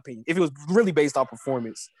getter, in my opinion. If it was really based on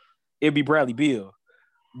performance, it'd be Bradley Beal.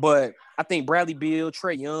 But I think Bradley Beal,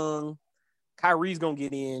 Trae Young, Kyrie's going to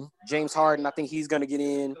get in. James Harden, I think he's going to get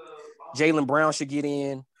in. Jaylen Brown should get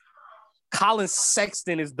in. Colin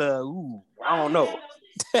Sexton is I don't know.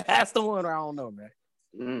 That's the one I don't know,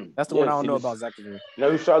 man. That's the one I don't know about Zach LaVine.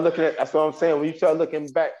 You start looking at, that's what I'm saying. When you start looking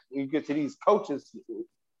back, when you get to these coaches,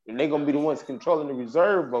 and they're going to be the ones controlling the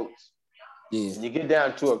reserve votes. Yeah. And you get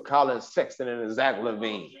down to a Colin Sexton and a Zach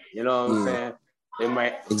LaVine. You know what I'm saying? They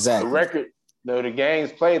might, exactly. The record, the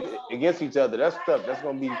games played against each other, that's stuff that's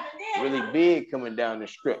going to be really big coming down the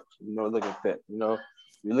stretch. Look at that.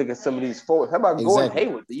 You look at some of these forwards. How about Gordon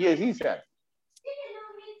Hayward, the years he's had?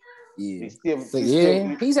 Yeah. He's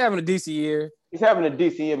having a decent year. He's having a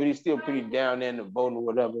decent year, but he's still pretty down there in the vote or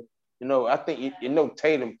whatever. I think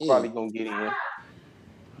Tatum probably gonna get in.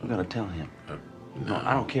 We gotta tell him. No,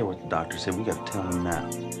 I don't care what the doctor said. We gotta tell him now.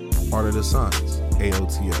 Art of the Science,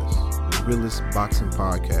 AOTS, the realest boxing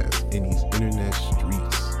podcast in these internet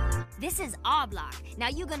streets. This is our block. Now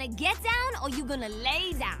you gonna get down or you gonna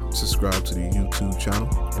lay down? Subscribe to the YouTube channel.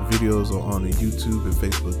 And videos are on the YouTube and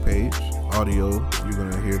Facebook page. Audio, you're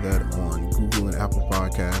gonna hear that on Google and Apple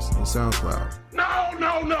Podcasts and SoundCloud.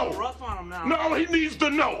 No. Rough on him now. No, he needs to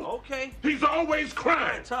know. Okay. He's always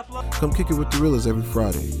crying. Tough luck. Come kick it with the realest every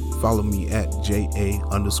Friday. Follow me at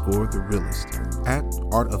JA_the realest. At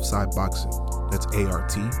Art of Sci Boxing. That's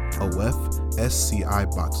ARTOFSCI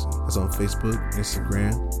Boxing. That's on Facebook,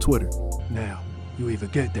 Instagram, Twitter. Now, you either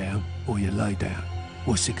get down or you lay down.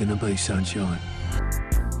 What's it gonna be, sunshine?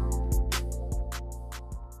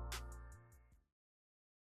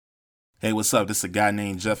 Hey, what's up? This is a guy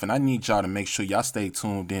named Jeff, and I need y'all to make sure y'all stay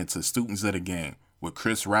tuned in to Students of the Game with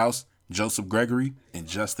Chris Rouse, Joseph Gregory, and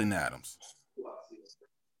Justin Adams.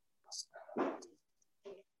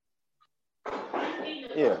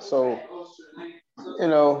 Yeah, so,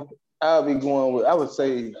 I'll be going with, I would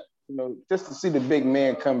say, just to see the big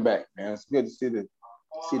man come back, man. It's good to see the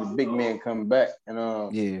big man come back.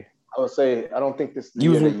 And yeah, I would say, I don't think this is the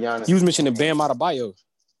year that Giannis. You was mentioning Bam Adebayo.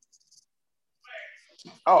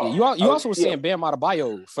 Oh, yeah, you also were saying Bam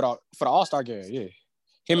Adebayo for the All-Star game, yeah.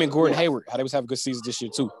 Him and Gordon Hayward, how they was having a good season this year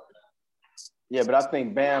too. Yeah, but I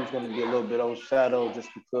think Bam's going to get a little bit overshadowed just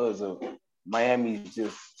because of Miami's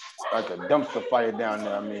just like a dumpster fire down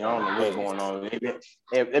there. I mean, I don't know what's going on.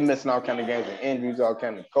 They're missing all kind of games with injuries, all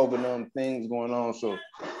kind of COVID things going on. So,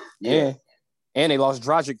 yeah. And they lost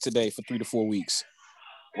Dragic today for 3 to 4 weeks.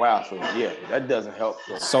 Wow. So, yeah, that doesn't help.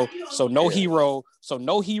 So no hero. So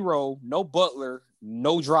no hero, no Butler,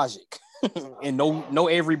 no Dragic, and no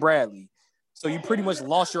Avery Bradley. So you pretty much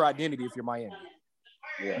lost your identity if you're Miami,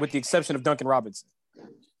 with the exception of Duncan Robinson.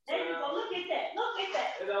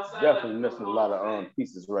 Definitely missing a lot of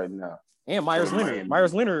pieces right now. And Myers Leonard.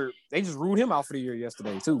 Myers Leonard, they just ruled him out for the year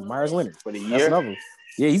yesterday too. Myers Leonard. For the year? That's another.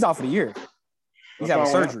 Yeah, he's out for the year. He's having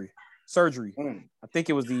surgery. Mm. I think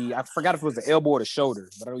it was I forgot if it was the elbow or the shoulder,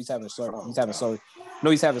 but I know he's having surgery.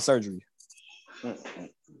 He's having surgery. Mm-hmm.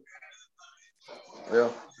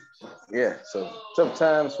 Well, yeah. So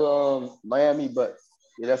sometimes from Miami, but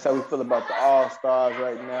that's how we feel about the All-Stars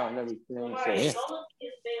right now and everything. So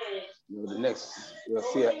the next,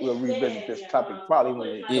 we'll revisit this topic probably when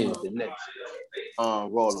they come with the next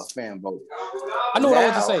roll of fan vote. I know what I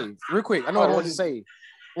want to say real quick. I know what I want to say.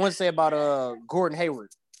 I want to say about Gordon Hayward.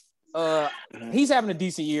 He's having a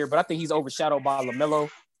decent year, but I think he's overshadowed by LaMelo.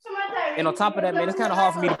 And on top of that, man, it's kind of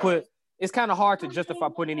hard for me to put. It's kind of hard to justify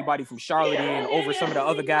putting anybody from Charlotte in over some of the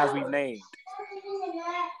other guys we've named.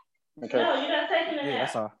 Okay. Yeah,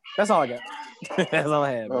 that's all. That's all I got. That's all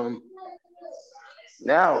I had.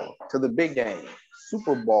 Now to the big game,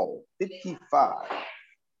 Super Bowl 55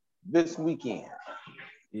 this weekend.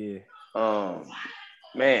 Yeah.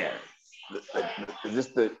 Man,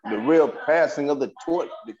 just the real passing of the torch,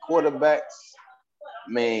 the quarterbacks.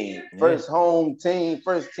 Man, first team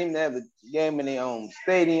to have the game in their own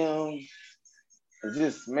stadium. It's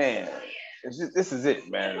just, man, this is it,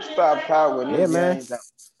 man. Star power in this game.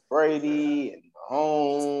 Brady and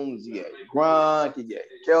Mahomes, you got Gronk, you got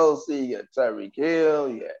Kelsey, you got Tyreek Hill,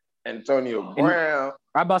 you got Antonio Brown.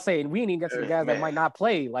 I'm about to say, we ain't even got to the guys that might not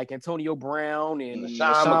play, like Antonio Brown and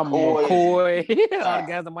LaShawn McCoy. All the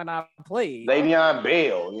guys that might not play. Le'Veon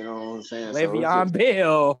Bell, you know what I'm saying? Le'Veon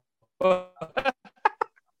Bell.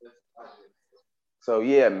 So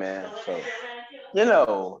yeah, man. So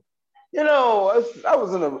I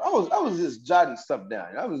was just jotting stuff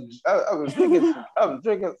down. I was drinking.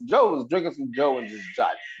 Joe was drinking some Joe and just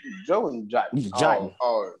jotting. Joe and jotting. Just jotting.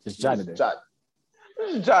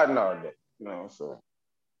 Just jotting all day. You know, so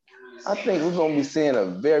I think we're gonna be seeing a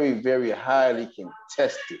very, very highly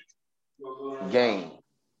contested game.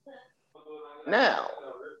 Now,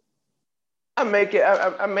 I made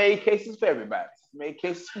cases for everybody. I made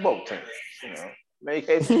cases for both teams. You know, made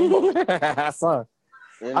cases for both teams.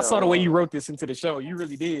 I saw the way you wrote this into the show. You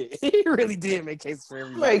really did. You really did make cases for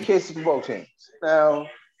everybody. Made cases for both teams. Now,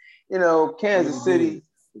 Kansas City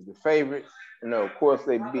is the favorite. Of course,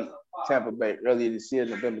 they beat Tampa Bay earlier this year,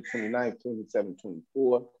 November 29th,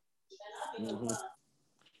 27-24. Mm-hmm.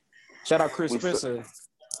 Shout out Chris Spencer.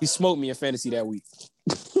 He smoked me in fantasy that week.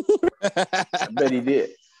 I bet he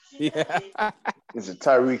did. Yeah. He's a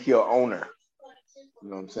Tyreek Hill owner. You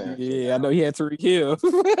know what I'm saying? Yeah, I know he had Tyreek Hill.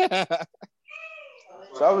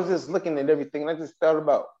 So I was just looking at everything, and I just thought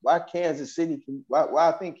about why Kansas City. Why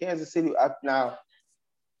I think Kansas City. Now,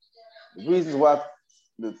 the reasons why.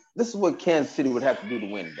 This is what Kansas City would have to do to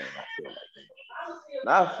win the game.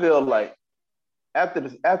 I feel like after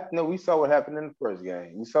we saw what happened in the first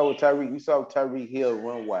game. We saw Tyreek Hill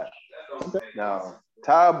run wild. Now,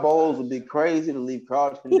 Todd Bowles would be crazy to leave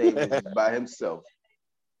Carlton Davis by himself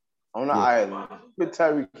on the island with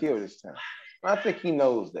Tyreek Hill this time. I think he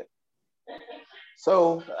knows that.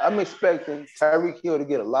 So I'm expecting Tyreek Hill to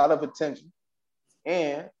get a lot of attention,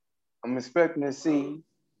 and I'm expecting to see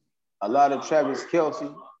a lot of Travis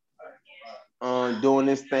Kelce doing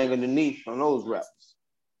this thing underneath on those routes.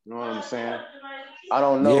 You know what I'm saying? I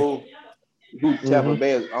don't know who Tampa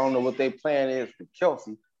Bay is. I don't know what their plan is for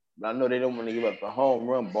Kelce, but I know they don't want to give up the home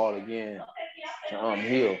run ball again to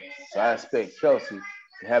Hill. So I expect Kelce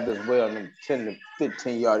to have his way on them 10 to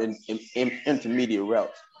 15 yard intermediate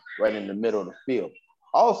routes right in the middle of the field.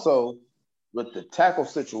 Also, with the tackle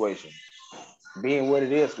situation being what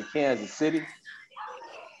it is for Kansas City,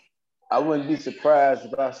 I wouldn't be surprised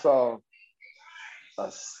if I saw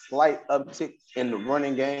a slight uptick in the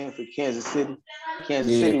running game for Kansas City.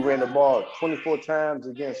 Kansas City ran the ball 24 times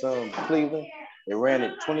against Cleveland. They ran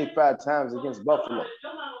it 25 times against Buffalo.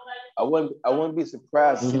 I wouldn't be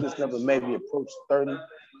surprised to see this number maybe approach 30,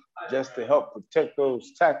 just to help protect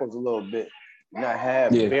those tackles a little bit, not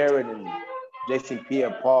have Barrett and Jason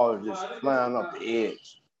Pierre-Paul just flying off the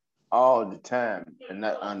edge all the time and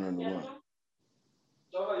not honoring the run.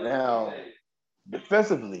 Now,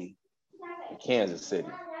 defensively, Kansas City,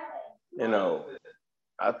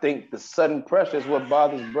 I think the sudden pressure is what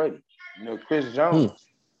bothers Brady. Chris Jones.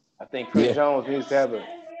 I think Chris Jones needs to have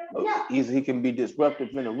he can be disruptive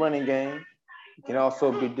in the running game. He can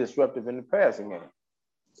also be disruptive in the passing game.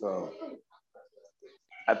 So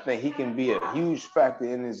I think he can be a huge factor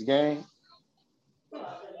in this game,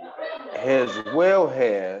 as well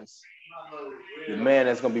as the man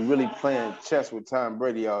that's going to be really playing chess with Tom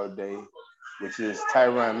Brady all day, which is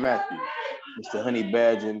Tyrann Mathieu, Mr. Honey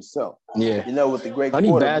Badger himself. Yeah. With the great Honey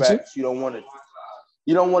quarterbacks, Badger.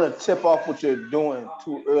 You don't want to tip off what you're doing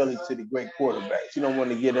too early to the great quarterbacks. You don't want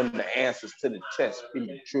to give them the answers to the test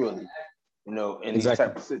prematurely, in these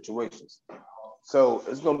type of situations. So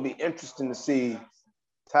it's going to be interesting to see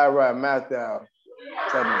Tyrann Mathieu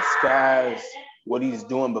try to disguise what he's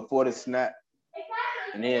doing before the snap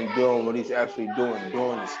and then doing what he's actually doing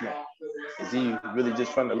during the snap. Is he really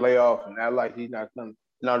just trying to lay off and act like he's not coming?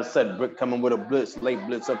 And all of a sudden, coming with a blitz, late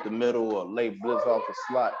blitz up the middle or late blitz off the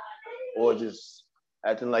slot, or just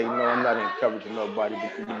acting like, I'm not encouraging nobody,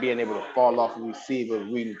 but being able to fall off a receiver,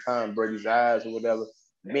 reading Tom Brady's eyes or whatever,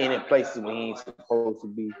 being in places where he ain't supposed to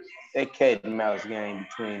be. That cat and mouse game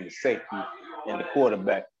between the safety and the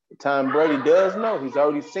quarterback. But Tom Brady does know. He's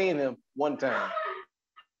already seen him one time.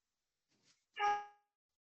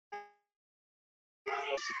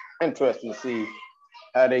 Interesting to see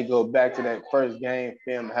how they go back to that first game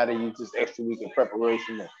film, how they use this extra week of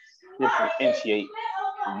preparation to differentiate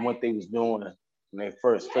from what they was doing when they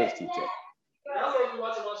first faced each other.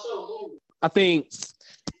 I think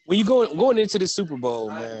when you going into the Super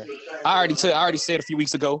Bowl, man, I already said a few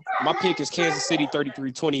weeks ago, my pick is Kansas City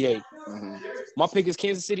 33-28. Mm-hmm. My pick is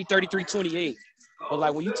Kansas City 33-28. But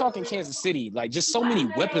like when you talking Kansas City, like just so many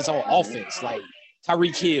weapons on offense, like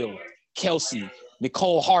Tyreek Hill, Kelsey,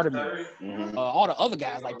 Nicole Hardeman, all the other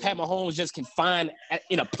guys like Pat Mahomes just can find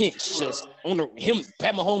in a pinch, just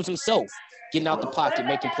Pat Mahomes himself getting out the pocket,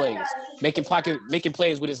 making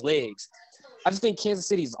plays with his legs. I just think Kansas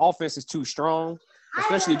City's offense is too strong,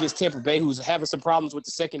 especially against Tampa Bay, who's having some problems with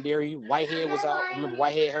the secondary. Whitehead was out. Remember,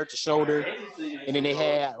 Whitehead hurt the shoulder, and then they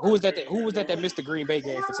had who was that that missed the Green Bay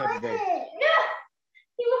game for Tampa Bay?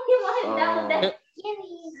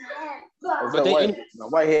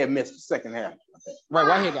 Whitehead missed the second half. Right,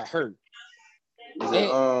 Whitehead got hurt.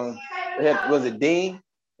 Was it Dean?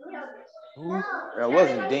 Who? It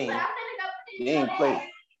wasn't Dean. Dean played.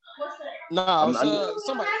 No, it was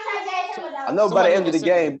somebody. I know by the end of the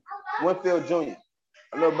game, Winfield Jr.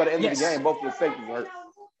 I know by the end of the game, both of the safeties were hurt.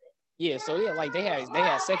 Yeah, so like they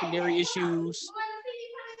had secondary issues.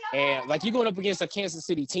 And like you're going up against a Kansas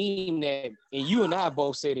City team that, and you and I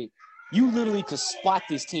both said it, you literally could spot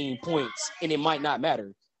this team points and it might not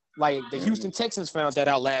matter. Like the Houston Texans found that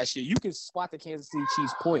out last year. You can spot the Kansas City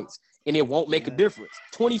Chiefs points and it won't make a difference.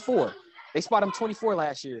 24. They spotted them 24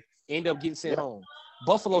 last year, end up getting sent home.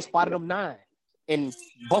 Buffalo spotted them 9. And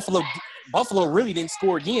Buffalo really didn't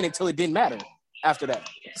score again until it didn't matter after that.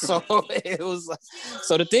 So it was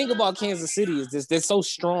so the thing about Kansas City is this, they're so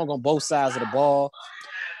strong on both sides of the ball.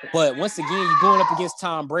 But once again, you're going up against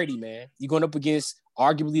Tom Brady, man. You're going up against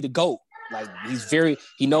arguably the GOAT. Like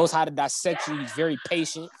he knows how to dissect you. He's very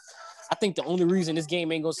patient. I think the only reason this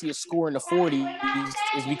game ain't gonna see a score in the 40s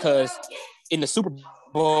is because in the Super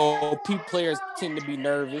Bowl, players tend to be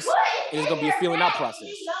nervous, and it's gonna be a feeling out process.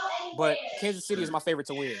 But Kansas City is my favorite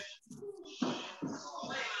to win.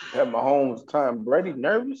 Have Mahomes, Tom Brady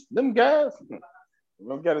nervous? Them guys.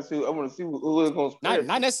 I want to see who is going to spare.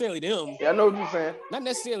 Not necessarily them. Yeah, I know what you're saying. Not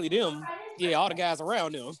necessarily them. Yeah, all the guys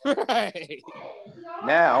around them. Right.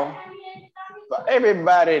 Now, for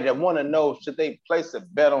everybody that want to know, should they place a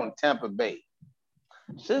bet on Tampa Bay?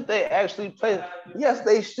 Should they actually play? Yes,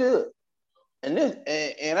 they should. And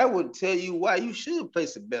I would tell you why you should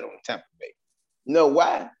place a bet on Tampa Bay. You know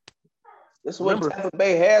why? This is what Tampa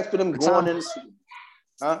Bay has for them going in the season.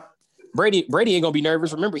 Huh? Brady ain't gonna be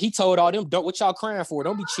nervous. Remember, he told all them, "Don't what y'all crying for?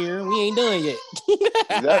 Don't be cheering. We ain't done yet."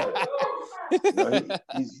 Exactly.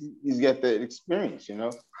 He's got that experience, you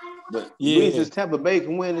know. But the reason Tampa Bay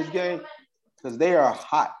can win this game because they are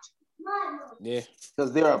hot. Yeah.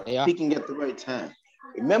 Because they are peaking at the right time.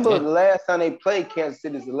 Remember the last time they played Kansas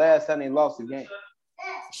City is the last time they lost the game.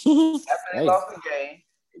 After they lost the game,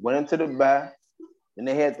 went into the bye, and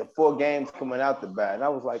they had the 4 games coming out the bye, and I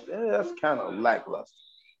was like, that's kind of lackluster.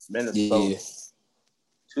 Minnesota,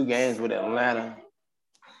 2 games with Atlanta,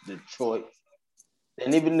 Detroit,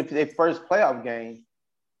 and even if their first playoff game,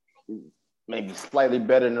 maybe slightly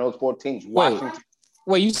better than those 4 teams. Washington.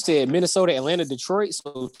 Wait, you said Minnesota, Atlanta, Detroit,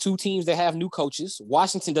 so 2 teams that have new coaches.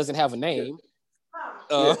 Washington doesn't have a name.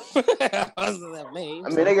 I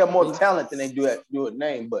mean, they got more talent than they do a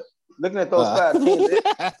name, but looking at those 5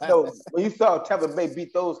 teams, when you saw Tampa Bay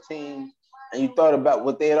beat those teams, and you thought about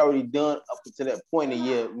what they had already done up to that point in the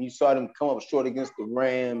year, when you saw them come up short against the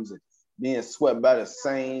Rams and being swept by the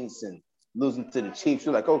Saints and losing to the Chiefs,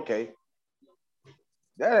 you're like, okay,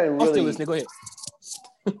 that ain't really. I'm still listening. Go ahead.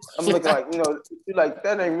 I'm looking like, you're like,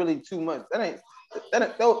 that ain't really too much.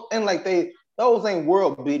 Those ain't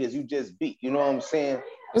world beaters you just beat. You know what I'm saying?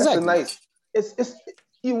 Exactly. It's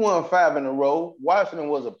you won 5 in a row. Washington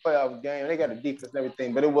was a playoff game. They got a defense and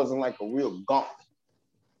everything, but it wasn't like a real gauntlet.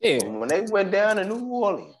 Yeah. When they went down to New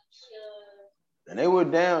Orleans, and they were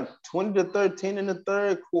down 20-13 in the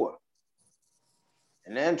 3rd quarter,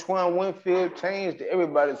 and Antoine Winfield changed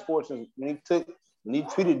everybody's fortunes when he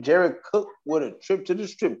treated Jared Cook with a trip to the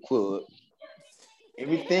strip club.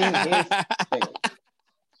 Everything is changed.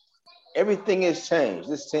 Everything has changed.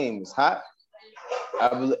 This team is hot.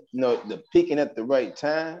 They're peaking at the right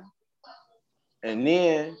time. And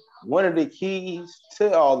then one of the keys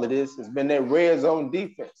to all of this has been their red zone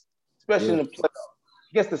defense, especially in the playoffs.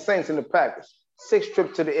 Against the Saints and the Packers. 6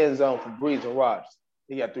 trips to the end zone for Breeze and Rodgers.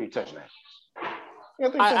 He got 3 touchdowns.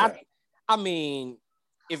 I mean,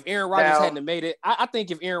 if Aaron Rodgers hadn't made it, I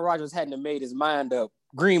think if Aaron Rodgers hadn't made his mind up,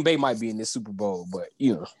 Green Bay might be in this Super Bowl, but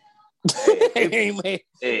Green Bay,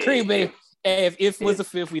 if it was the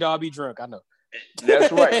 5th, we'd all be drunk. I know.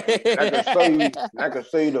 That's right. I can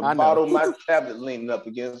show you the bottle of my tablet leaning up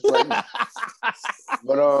against right now.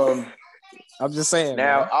 But I'm just saying.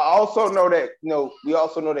 Now man. I also know that we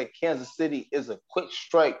also know that Kansas City is a quick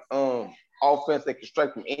strike offense that can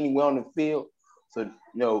strike from anywhere on the field. So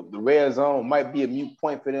the red zone might be a mute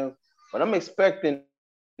point for them. But I'm expecting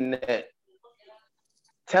that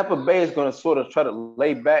Tampa Bay is going to sort of try to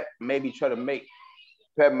lay back, maybe try to make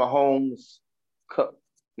Pat Mahomes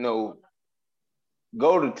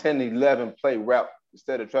go to 10-11 play route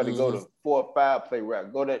instead of trying to go to 4-5 play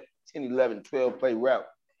route. Go to 10-11-12 play route.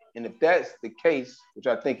 And if that's the case, which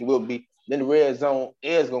I think it will be, then the red zone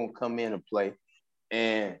is going to come in and play.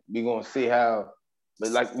 And we're going to see how,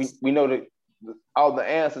 but like we know that all the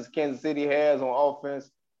answers Kansas City has on offense,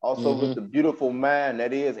 also with the beautiful mind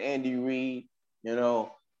that is Andy Reid, you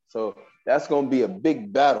know. So that's going to be a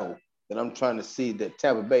big battle that I'm trying to see that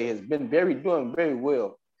Tampa Bay has been doing very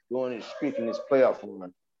well during this streak in this playoff run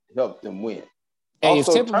to help them win. Hey,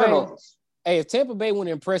 also, if Tampa Bay want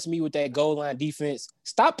to impress me with that goal line defense,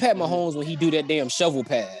 stop Pat Mahomes when he do that damn shovel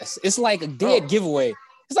pass. It's like a dead giveaway.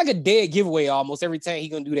 It's like a dead giveaway almost every time he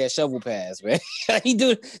gonna do that shovel pass, man. They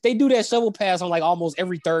do that shovel pass on like almost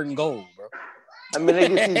every 3rd and goal, bro. I mean, they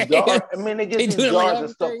get these guards. They get these guards like and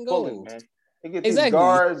stuff pulling, man. They get these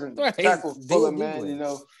guards and tackles pulling, man. You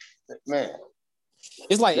know, man.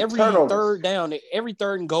 It's like every third down, every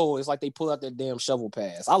 3rd and goal, it's like they pull out that damn shovel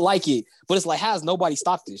pass. I like it, but it's like, how has nobody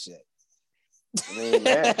stopped this shit? I mean,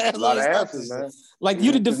 man, a lot of answers, man. Like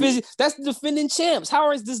you the division, that's the defending champs.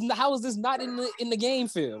 How is this not in the game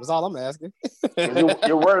film? That's all I'm asking.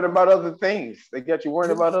 You're worried about other things. They got you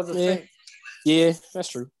worried about other things. Yeah, that's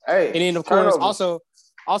true. Hey, and then of course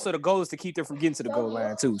also the goal is to keep them from getting to the goal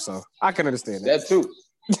line too. So I can understand that. That too.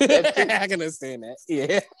 I can understand that.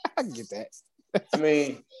 Yeah, I can get that. I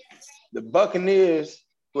mean, the Buccaneers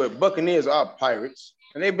are pirates,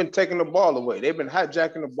 and they've been taking the ball away. They've been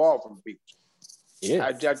hijacking the ball from people.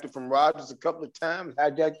 Yeah. Hijacked it from Rodgers a couple of times,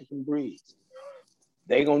 hijacked it from Breeze.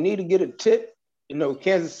 They're going to need to get a tip. You know,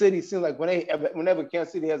 Kansas City seems like whenever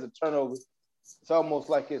Kansas City has a turnover, it's almost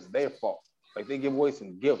like it's their fault. Like they give away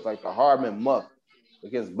some gifts, like the Hardman muff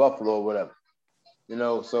against Buffalo or whatever. You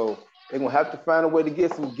know, so they're going to have to find a way to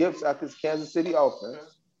get some gifts out this Kansas City offense.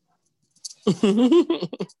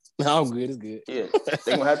 No, good. It's good. Yeah,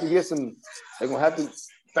 they're going to have to get some – they're going to have to –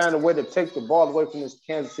 find a way to take the ball away from this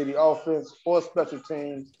Kansas City offense or special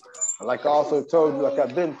teams. And like I also told you, like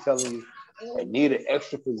I've been telling you, they need an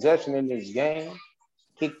extra possession in this game.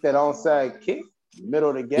 Kick that onside kick,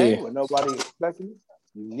 middle of the game when nobody expecting it.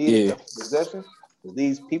 You need a possession because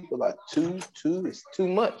these people are it's too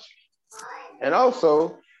much. And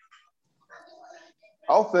also,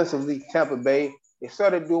 offensively, Tampa Bay, they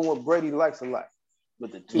started doing what Brady likes a lot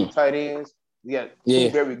with the 2 tight ends. We got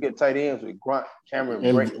 2 very good tight ends with Cameron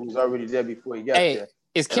Brate, who was already there before he got there.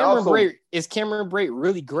 Is Cameron Brate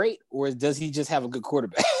really great, or does he just have a good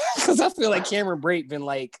quarterback? Because I feel like Cameron Brate been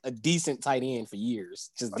like a decent tight end for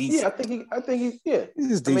years, just decent. Yeah, I think he's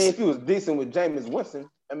decent. I mean, if he was decent with Jameis Winston,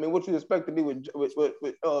 I mean, what you expect to be with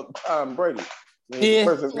Tom Brady? I mean, the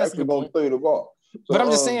person's actually going to throw you the ball. So, but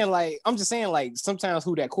I'm just saying, sometimes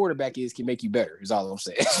who that quarterback is can make you better. Is all I'm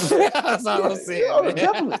saying. That's all I'm saying. Yeah,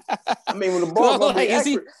 definitely. I mean, when the ball goes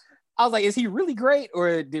accurate. I was like, is he really great, or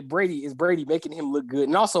is Brady making him look good?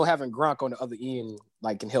 And also having Gronk on the other end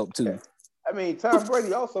can help too. I mean, Tom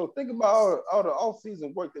Brady also think about all the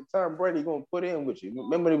offseason work that Tom Brady gonna put in with you.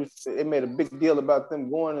 Remember, they made a big deal about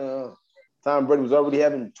them going. Tom Brady was already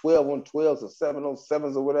having 12 on 12s or 7 on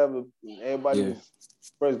 7s or whatever. Everybody was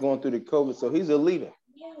first going through the COVID, so he's a leader.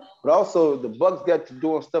 But also, the Bucs got to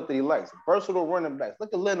doing stuff that he likes. Versatile running backs.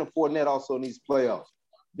 Look at Leonard Fournette also in these playoffs.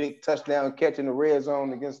 Big touchdown catch in the red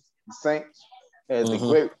zone against the Saints. Has a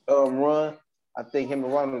great run. I think him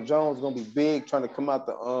and Ronald Jones are going to be big trying to come out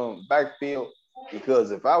the backfield because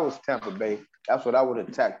if I was Tampa Bay, that's what I would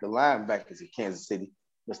attack the linebackers in Kansas City.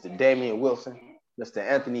 Mr. Damian Wilson, Mr.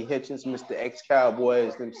 Anthony Hitchens, Mr.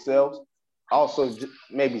 Ex-Cowboys themselves. Also,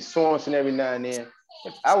 maybe Sorensen every now and then.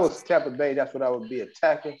 If I was Tampa Bay, that's what I would be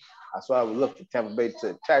attacking. That's why I would look for Tampa Bay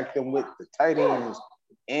to attack them with the tight ends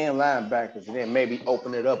and linebackers, and then maybe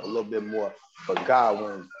open it up a little bit more for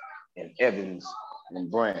Godwin and Evans and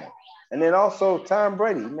Brown. And then also Tom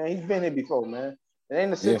Brady, man, he's been here before, man. It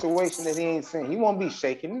ain't a situation that he ain't seen. He won't be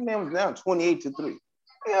shaking. His man was down 28-3.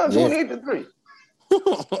 Yeah, 28-3.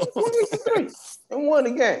 28-3. And won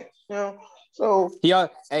the game. You know. So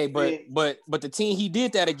but the team he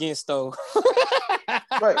did that against though.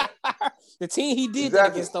 Right. The team he did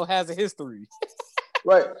that against though has a history.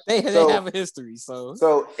 Right. They have a history. So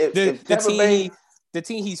if the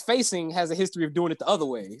team he's facing has a history of doing it the other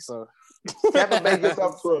way. So Tampa Bay gets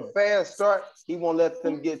off to a fast start, he won't let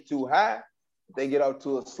them get too high. If they get off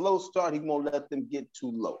to a slow start, he won't let them get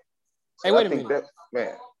too low. So hey, wait a minute. Wait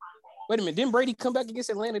a minute. Didn't Brady come back against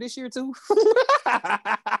Atlanta this year too?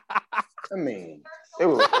 I mean, it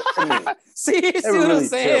was. See what I'm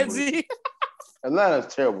saying, G?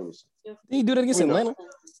 Atlanta's terrible. Did he do that against Atlanta?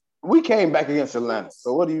 We came back against Atlanta.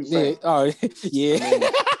 So what do you say? Yeah. Oh, yeah.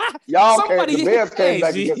 I mean, the Bears came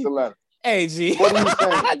back against Atlanta. Hey, G. What do you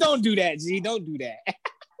think? Don't do that, G. Don't do that.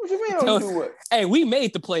 What you mean don't do what? Hey, we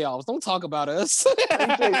made the playoffs. Don't talk about us.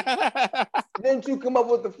 Didn't you come up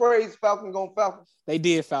with the phrase Falcon gon' Falcon? They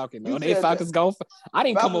did Falcon, though. They Falcons gon' I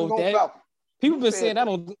didn't come up with that. Falcon. People been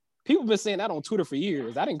saying that on Twitter for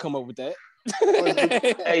years. I didn't come up with that.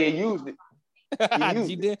 Hey, you used it.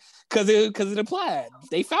 You did because it applied.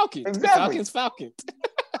 They Falcons. Exactly. The Falcons Falcon.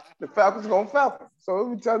 The Falcons gon' Falcon. So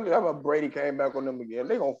let me tell you how about Brady came back on them again.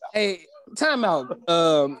 They gon' Falcon. Hey,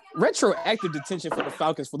 timeout. Retroactive detention for the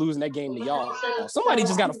Falcons for losing that game to y'all. Somebody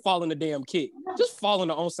just got to fall in the damn kick. Just fall in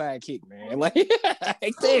the onside kick, man. Like,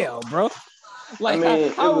 damn, bro. Like, I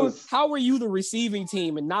mean, how were you the receiving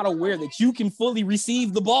team and not aware that you can fully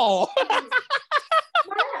receive the ball?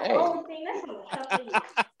 Hey.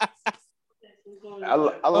 I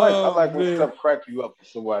like when stuff crack you up for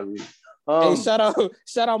somebody. Hey, shout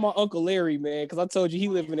out my Uncle Larry, man, because I told you he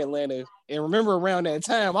lived in Atlanta. And remember around that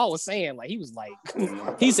time, I was saying, like,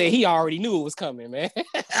 he said he already knew it was coming, man.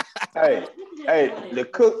 hey,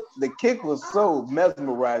 the kick was so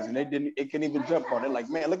mesmerizing. It couldn't even jump on it. Like,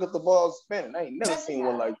 man, look at the ball spinning. I ain't never seen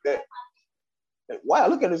one like that. Wow,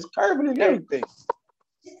 look at his curving and everything.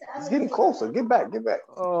 It's getting closer. Get back.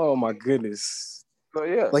 Oh my goodness. So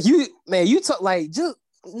yeah.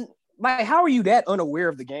 Like how are you that unaware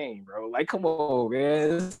of the game, bro? Like, come on,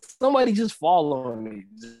 man. Somebody just fall on me.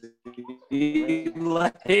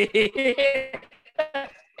 Like, it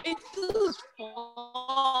just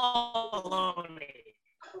fall on me.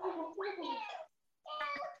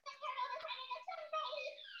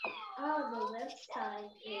 Oh, the left side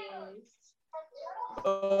is.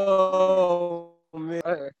 Oh man.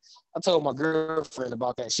 I told my girlfriend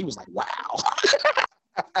about that. She was like, wow.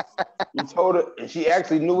 You told her, and she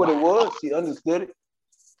actually knew what it was. She understood it.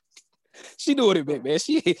 She knew what it meant, man.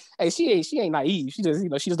 She ain't naive. She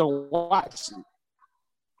just don't watch it.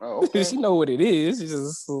 Oh, okay. She know what it is. She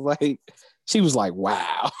just like, she was like,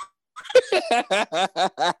 wow. I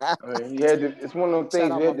mean, it's one of those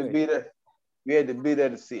things we had to be there. We had to be there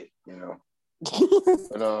to see it, you know.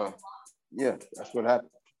 But yeah, that's what happened.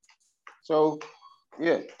 So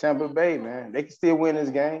yeah, Tampa Bay, man, they can still win this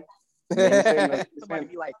game. You know what I'm saying?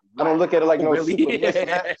 Like, I don't look at it like no really? super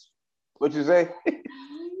mismatch. What you say?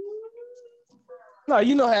 No,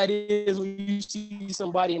 you know how it is when you see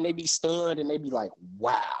somebody and they be stunned and they be like,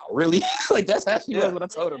 wow, really? Like, that's how she was when I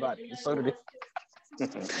told her about it. So did it.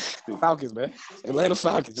 Falcons, man. Atlanta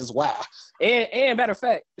Falcons, just wow. And matter of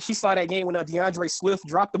fact, she saw that game when DeAndre Swift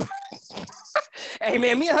dropped the Hey,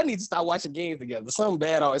 man, me and her need to start watching games together. Something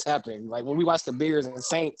bad always happening. Like when we watch the Bears and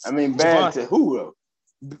Saints. I mean, bad to who, though?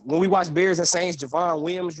 When we watch Bears and Saints, Javon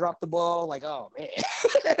Williams dropped the ball. Like, oh, man.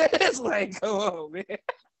 It's like, come on, man.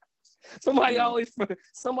 Somebody always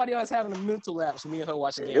having a mental lapse. Me and her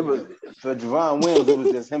watching games. It was for Javon Williams. It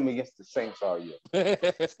was just him against the Saints all year.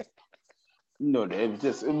 You know that it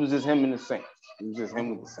was just him and the Saints. It was just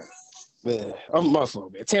him with the Saints. Man, I'm my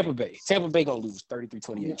fault, man. Tampa Bay gonna lose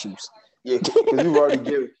 33-28 Chiefs. Yeah, because you've already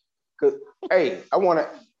given. Cause hey, I want to.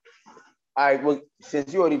 All right, well,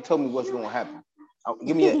 since you already told me what's going to happen,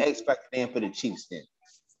 give me an X factor then for the Chiefs. Then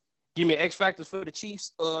give me an X factor for the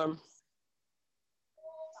Chiefs.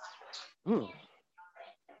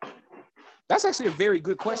 That's actually a very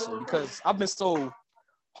good question because I've been so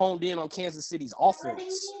honed in on Kansas City's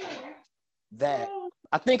offense that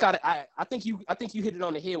I think you hit it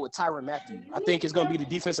on the head with Tyrann Mathieu. I think it's going to be the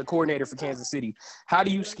defensive coordinator for Kansas City. How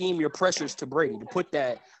do you scheme your pressures to Brady to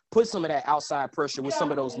put some of that outside pressure with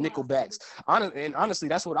some of those nickel backs? And honestly,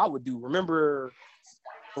 that's what I would do. Remember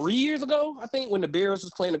 3 years ago, I think, when the Bears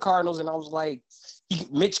was playing the Cardinals, and I was like,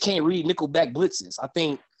 Mitch can't read nickel back blitzes. I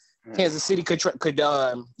think Kansas City could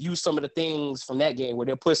use some of the things from that game where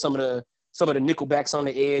they'll put some of the nickel backs on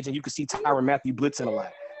the edge, and you could see Tyrann Mathieu blitzing a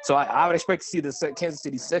lot. So I would expect to see the Kansas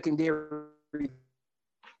City secondary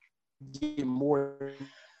get more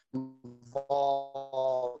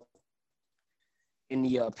involved in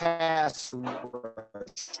the pass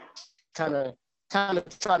rush, kind of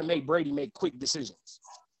try to make Brady make quick decisions.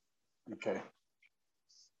 Okay.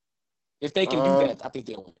 If they can do that, I think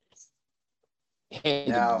they'll win.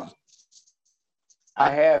 Now,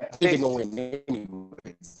 I think they're gonna win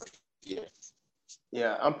anyway.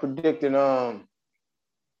 Yeah, I'm predicting.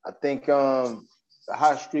 I think the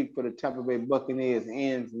hot streak for the Tampa Bay Buccaneers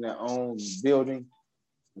ends in their own building.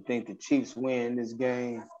 I think the Chiefs win this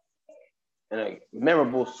game in a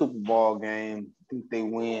memorable Super Bowl game. I think they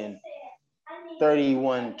win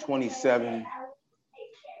 31-27.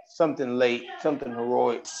 Something late, something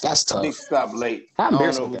heroic. That's tough. Big stop late. I don't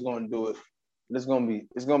know who's going to do it. It's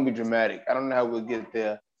gonna be dramatic. I don't know how we'll get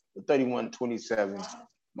there. But 31-27.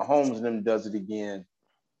 Mahomes and them does it again.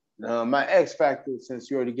 My X factor, since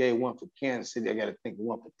you already gave one for Kansas City, I got to think of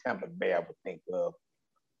one for Tampa Bay. I would think of.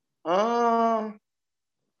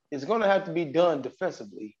 It's going to have to be done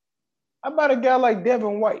defensively. How about a guy like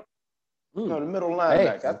Devin White? You know, the middle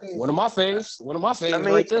linebacker. I think one of my faves.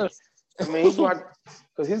 Right there. I mean, he's going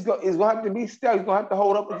to have to be stout. He's going to have to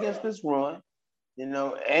hold up against this run. You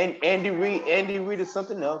know, and Andy Reid is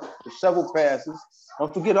something else. The shovel passes.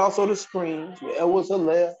 Don't forget also the screens with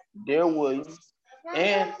Edwards-Helaire, Darrell Williams.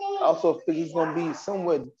 And also think he's going to be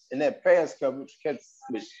somewhere in that pass coverage, catch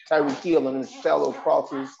with Tyreek Hill and the shallow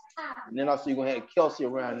crosses. And then also you're going to have Kelsey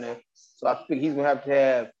around there. So I think he's going to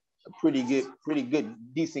have a pretty good,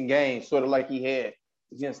 decent game, sort of like he had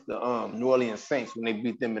against the New Orleans Saints when they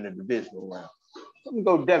beat them in the divisional round. Let me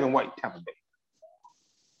go Devin White, Tampa Bay.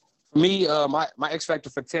 For me, my X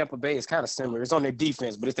factor for Tampa Bay is kind of similar. It's on their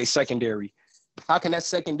defense, but it's their secondary. How can that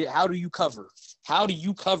secondary? How do you cover? How do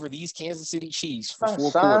you cover these Kansas City Chiefs for 4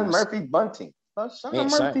 quarters? Sean Murphy Bunting.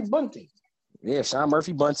 Murphy Bunting. Yeah, Sean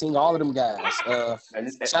Murphy Bunting. All of them guys.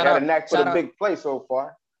 Shout out a knack for the big play so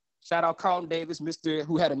far. Shout out Carlton Davis, Mr.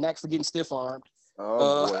 who had a knack for getting stiff armed.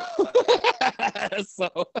 Oh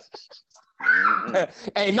boy.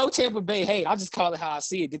 Hey, no Tampa Bay. Hey, I'll just call it how I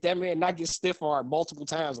see it. Did that man not get stiff armed multiple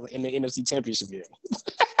times in the NFC Championship game?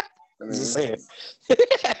 Just saying.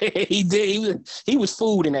 He did. He was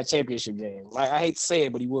fooled in that championship game. Like, I hate to say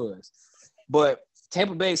it, but he was. But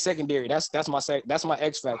Tampa Bay secondary, that's my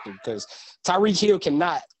X factor, because Tyreek Hill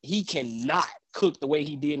cannot cook the way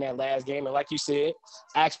he did in that last game. And like you said,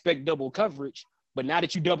 I expect double coverage. But now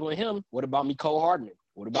that you doubling him, what about Mecole Hardman?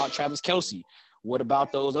 What about Travis Kelce? What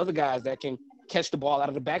about those other guys that can catch the ball out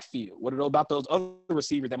of the backfield? What about those other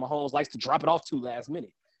receivers that Mahomes likes to drop it off to last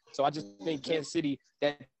minute? So I just think Kansas City,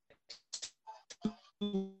 that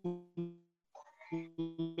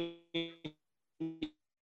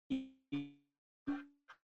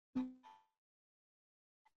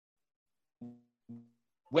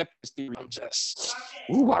weapons theory. I'm just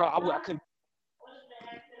I couldn't.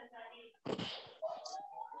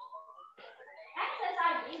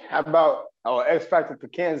 How about our X factor for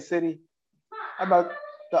Kansas City? How about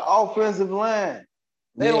the offensive line?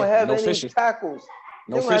 They don't have any tackles.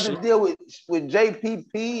 They don't have to deal with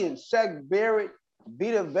JPP and Shaq Barrett.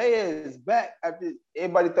 Vita Vea is back after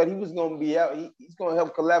everybody thought he was going to be out. He's going to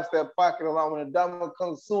help collapse that pocket along with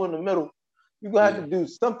Ndamukong Suh in the middle. You're going to have to do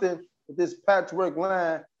something with this patchwork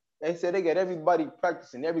line. They said they got everybody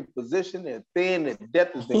practicing every position. They're thin. Their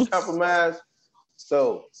depth has been compromised.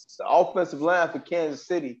 So the offensive line for Kansas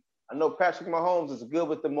City, I know Patrick Mahomes is good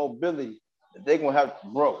with the mobility. But they're going to have to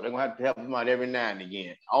grow. They're going to have to help him out every now and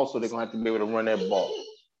again. Also, they're going to have to be able to run that ball.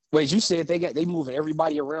 Wait, you said they moving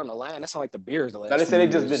everybody around the line? That's not like the Bears the last. Now they said they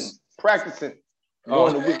just been practicing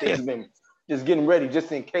during the week. They've been just getting ready,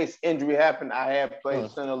 just in case injury happened. I have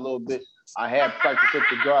played center a little bit. I have practiced at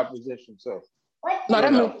the guard position. So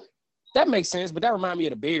that makes sense, but that reminds me of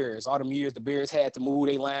the Bears. All them years the Bears had to move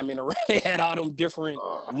their linemen around. They had all them different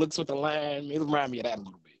looks with the line. It reminded me of that a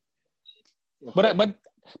little bit.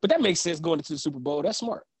 But that makes sense going into the Super Bowl. That's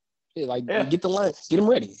smart. Get the line, get them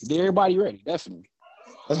ready, get everybody ready. Definitely.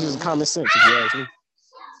 That's just common sense, if you ask me.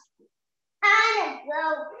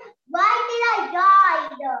 Why did I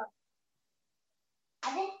die, though? I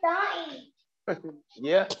just died.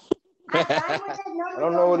 Yeah. I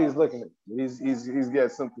don't know what he's looking at. He's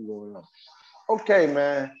got something going on. Okay,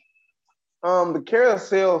 man. The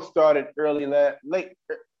carousel started late,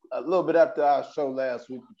 a little bit after our show last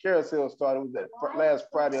week. The carousel started with that last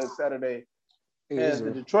Friday or Saturday, and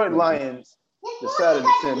the Detroit Lions decided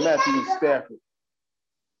to send Matthew Stafford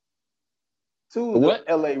to the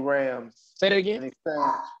LA Rams. Say that again.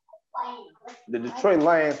 The Detroit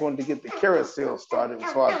Lions wanted to get the carousel started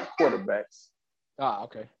as far as the quarterbacks.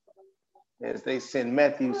 Okay. As they send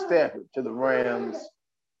Matthew Stafford to the Rams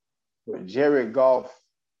with Jared Goff.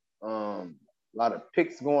 A lot of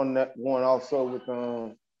picks going also with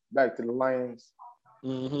back to the Lions.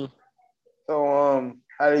 Mm-hmm. So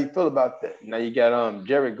how do you feel about that? Now you got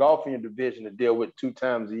Jared Goff in your division to deal with 2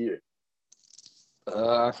 times a year.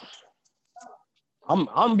 I'm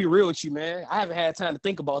gonna be real with you, man. I haven't had time to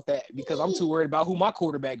think about that because I'm too worried about who my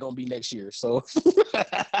quarterback gonna be next year. So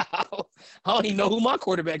I don't even know who my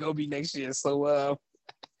quarterback gonna be next year. So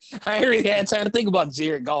I ain't really had time to think about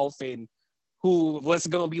Jared Goff and what's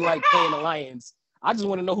gonna be like playing the Lions. I just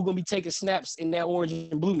want to know who's gonna be taking snaps in that orange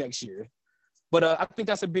and blue next year. But I think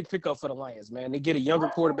that's a big pickup for the Lions, man. They get a younger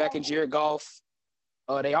quarterback in Jared Goff.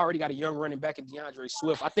 They already got a young running back in DeAndre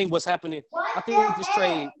Swift. I think what's happening. I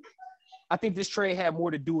think this trade had more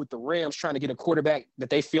to do with the Rams trying to get a quarterback that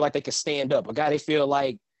they feel like they can stand up. A guy they feel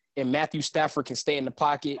like and Matthew Stafford can stay in the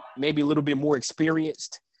pocket, maybe a little bit more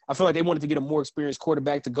experienced. I feel like they wanted to get a more experienced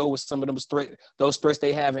quarterback to go with some of those threats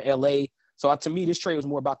they have in LA. So to me, this trade was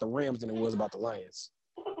more about the Rams than it was about the Lions.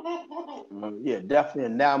 Yeah, definitely a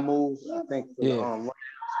now move. I think for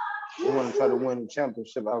they want to try to win the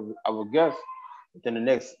championship. I would guess within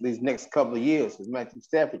these next couple of years. With Matthew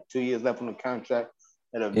Stafford, 2 years left on the contract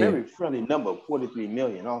at a very friendly number of $43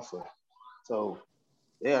 million also. So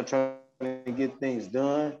they are trying to get things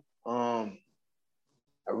done. I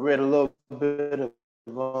read a little bit of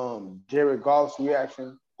Jared Goff's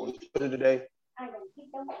reaction on Twitter today.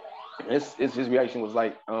 His reaction was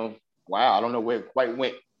like, wow, I don't know where it quite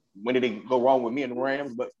went. When did it go wrong with me and the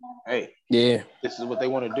Rams? But hey, this is what they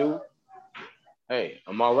want to do. Hey,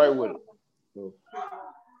 I'm all right with it.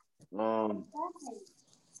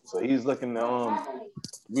 So he's looking to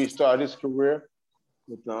restart his career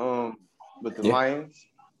with the Lions.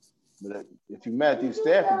 But if you Matthew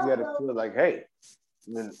Stafford, you got to feel like, hey,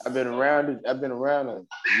 I've been around a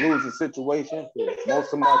losing situation for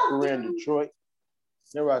most of my career in Detroit.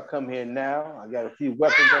 Here I come here now. I got a few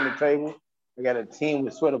weapons on the table. I got a team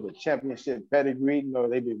with sort of a championship pedigree. You know,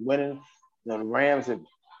 they've been winning. You know, the Rams have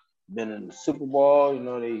been in the Super Bowl. You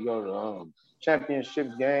know, they go to championship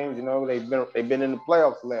games. You know, they've been in the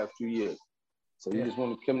playoffs the last few years. So you just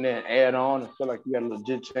want to come there and add on and feel like you got a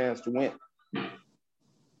legit chance to win.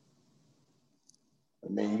 I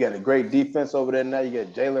mean, you got a great defense over there now. You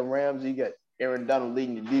got Jalen Ramsey. You got Aaron Donald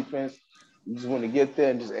leading the defense. You just want to get there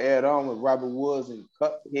and just add on with Robert Woods and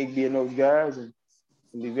Kupp, Higbee and those guys. And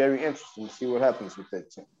it'll be very interesting to see what happens with that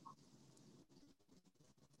team.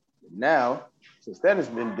 Now, since that has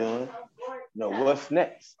been done, what's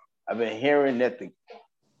next? I've been hearing that the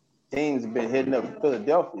teams have been hitting up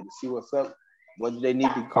Philadelphia to see what's up. What do they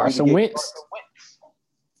need to Carson Wentz.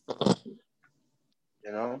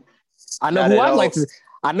 You know? I know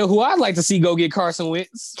who I'd like to see go get Carson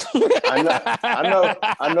Wentz. I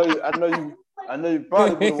know you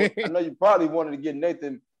probably wanted to get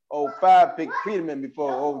Nathan 5 pick Peterman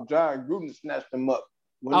before old John Gruden snatched him up.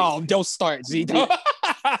 Don't start, Z. 5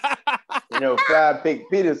 pick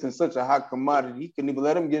Peterson's such a hot commodity. He couldn't even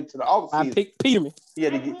let him get to the offseason. 5 pick Peterman.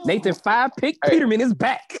 Nathan 5 pick Peterman is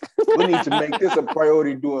back. We need to make this a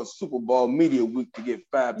priority during Super Bowl media week to get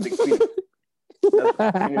 5 pick Peterman.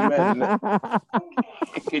 Can you imagine that?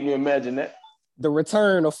 Can you imagine that? The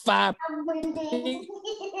return of 5 pick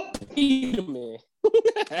Peterman.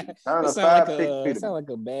 Sound like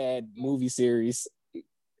a bad movie series.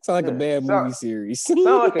 Sound like a bad movie series. Sound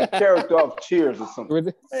like a character off Cheers or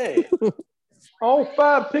something. Hey,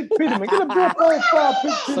 5 pick Peterman. Get a grip on 5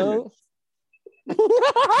 pick Peterman.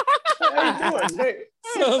 How you doing,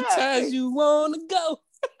 Sometimes you want to go.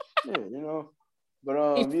 Yeah,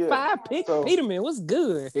 But 5 pick Peterman, what's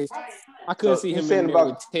good? I couldn't see him in there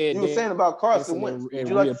with Ted. You were saying about Carson Wentz. Would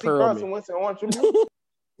you like to see Carson Wentz in orange and blue?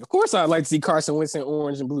 Of course, I'd like to see Carson Wentz in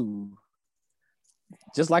orange and blue.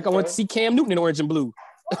 Just like I want to see Cam Newton in orange and blue.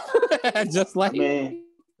 Just like I've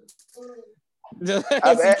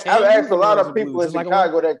asked a lot of people in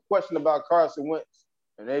Chicago that question about Carson Wentz,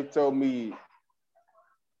 and they told me,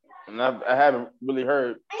 and I haven't really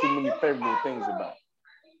heard too many favorable things about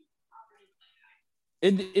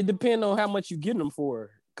it. It depends on how much you get them for,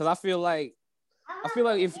 because I feel like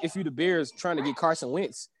if you the Bears trying to get Carson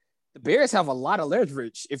Wentz, the Bears have a lot of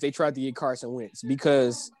leverage if they tried to get Carson Wentz,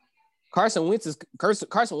 because Carson Wentz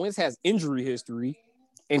has injury history,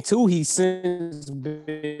 and 2, he's since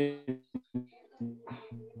been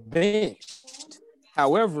benched.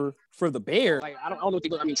 However, for the Bears, I don't know if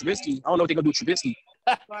they're gonna. Trubisky. I don't know if they're gonna do Trubisky.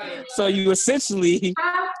 So you essentially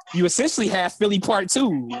have Philly Part 2,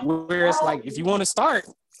 where it's like, if you want to start,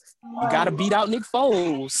 you got to beat out Nick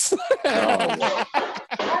Foles.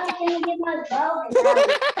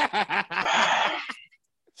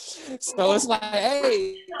 So it's like,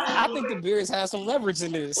 hey, I think the Bears have some leverage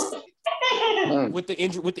in this with the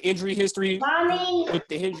injury history, with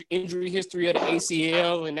the injury history of the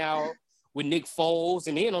ACL, and now with Nick Foles,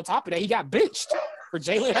 and then on top of that, he got benched for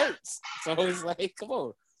Jalen Hurts. So it's like, come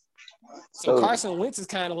on. So Carson Wentz is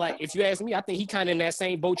kind of like, if you ask me, I think he kind of in that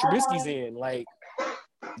same boat Trubisky's in. Like,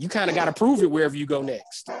 you kind of got to prove it wherever you go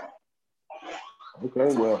next.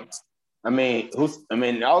 Okay, well,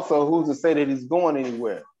 also, who's to say that he's going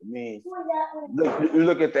anywhere? You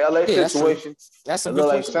look at the LA situation. That's a good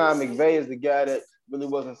like Sean McVay is the guy that really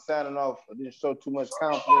wasn't signing off or didn't show too much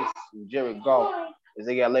confidence in Jared Goff as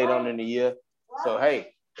they got late on in the year. So,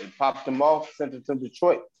 hey, they popped him off, sent him to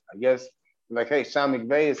Detroit. I guess, like, hey, Sean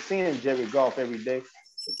McVay is seeing Jared Goff every day.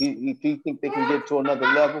 If he think they can get to another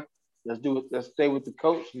level, let's do it. Let's stay with the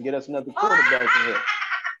coach and get us another quarterback in here.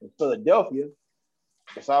 In Philadelphia,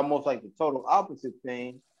 it's almost like the total opposite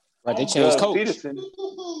thing. Right, they changed coach.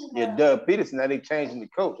 Doug Peterson. Now they changing the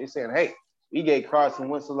coach. They saying, "Hey, we gave Carson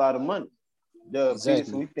Wentz a lot of money. Doug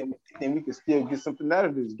Peterson, we think we can still get something out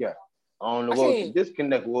of this guy. I don't know what the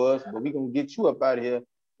disconnect was, but we gonna get you up out of here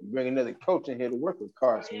and bring another coach in here to work with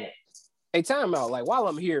Carson Wentz." Hey, time out. Like, while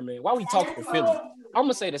I'm here, man, while we talking to Philly, I'm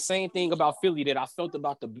gonna say the same thing about Philly that I felt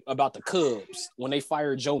about the Cubs when they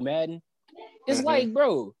fired Joe Madden. It's like,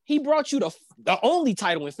 bro, he brought you the only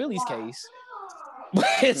title in Philly's case. But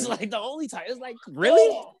it's like the only title. It's like,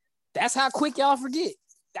 really? That's how quick y'all forget.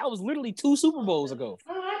 That was literally 2 Super Bowls ago.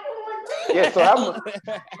 Yeah, so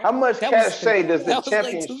how much cachet does the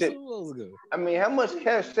championship? Like I mean, how much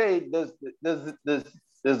cachet does the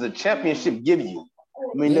championship give you?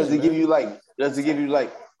 I mean, does it give you like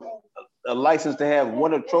a license to have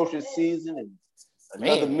one atrocious season and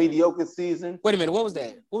another mediocre season? Wait a minute, what was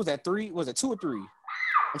that? What was that? 3? Was it 2 or 3?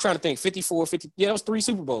 I'm trying to think. 54, 50. Yeah, that was 3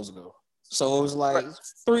 Super Bowls ago. So it was like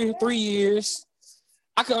 3 years.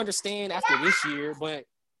 I could understand after this year, but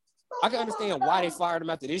I can understand why they fired him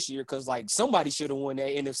after this year, because like somebody should have won that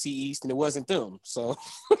NFC East and it wasn't them. So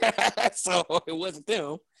it wasn't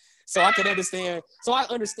them. So I could understand. So I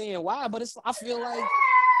understand why, but I feel like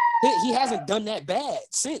he hasn't done that bad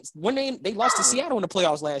since when they lost to Seattle in the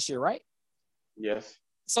playoffs last year, right? Yes.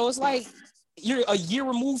 So it's like you're a year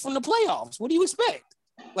removed from the playoffs. What do you expect?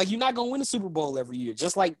 Like, you're not gonna win the Super Bowl every year.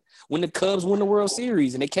 Just like when the Cubs won the World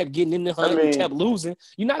Series and they kept getting in the hunt and kept losing,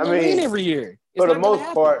 you're not gonna win every year. For the most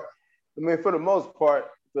part,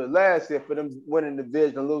 for last year, for them winning the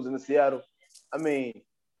division and losing to Seattle, I mean,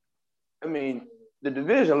 the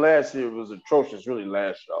division last year was atrocious, really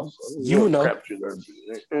last year. Also. You know.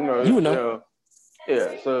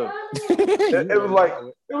 Yeah. So it was like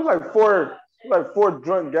four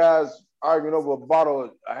drunk guys arguing over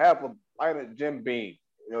a half a pint of Jim Beam.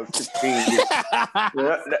 16 years.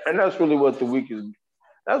 And that's really what the week is.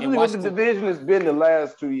 That's really what the division has been the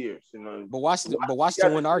last 2 years. But Washington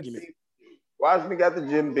won the argument. Washington got the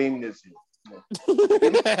Jim Beam this year.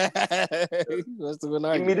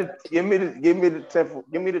 Give me the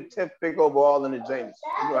 10th pick overall in the James.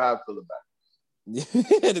 You know how I feel about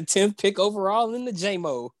it. The 10th pick overall in the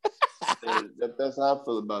J-Mo. That's how I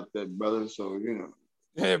feel about that, brother. So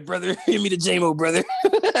Hey, brother, give me the J-Mo, brother.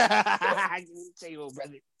 Give me the J-Mo,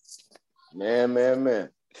 brother. Man.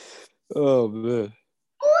 Oh, man.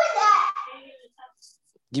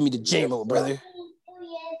 Give me the J-Mo, brother.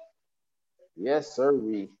 Yes, sir.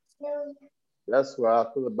 That's what I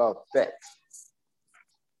feel about that.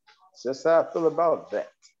 That's how I feel about that.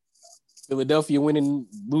 Philadelphia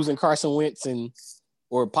losing Carson Wentz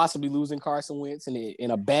or possibly losing Carson Wentz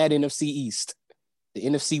in a bad NFC East. The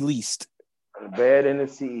NFC least. A bad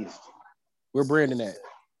NFC East. Where Brandon at?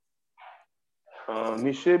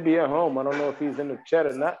 He should be at home. I don't know if he's in the chat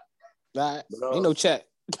or not. Nah, ain't no chat.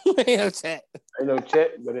 Ain't no chat,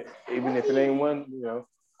 but even if it ain't one,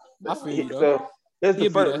 I feel you, though. So here's the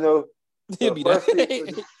first, He'll be there.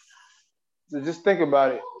 So just think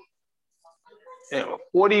about it.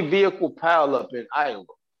 40 vehicle pileup in Iowa.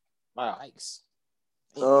 Wow. Nice.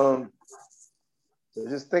 So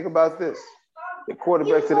just think about this. The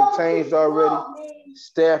quarterbacks that have changed already.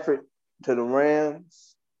 Stafford to the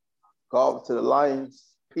Rams, Goff to the Lions,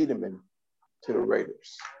 Peterman to the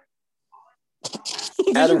Raiders. Did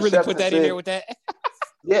you really put that in there with that?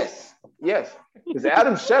 Yes. Because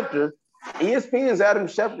Adam Schefter, ESPN's Adam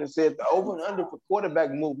Schefter said the over and under for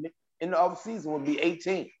quarterback movement in the offseason would be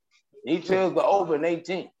 18. He chose the over in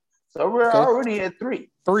 18. So we're already at 3.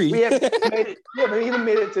 We haven't made it. We haven't even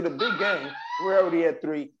made it to the big game. We're already at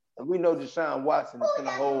 3. And we know Deshaun Watson is going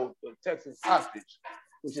to hold the Texans hostage,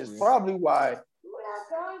 which is probably why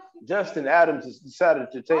Justin Adams has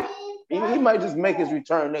decided to take. He might just make his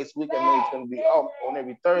return next week. I know he's going to be off on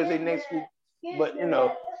every Thursday next week. But,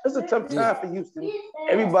 it's a tough time for Houston.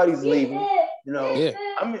 Everybody's leaving.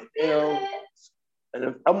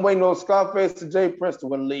 I'm waiting on Scarface to Jay Prince to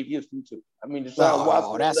want to leave Houston, too. I mean, Deshaun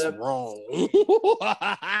Watson. That's left. Wrong.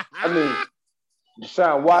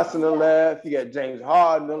 Deshaun Watson left. You got James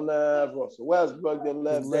Harden left. Russell Westbrook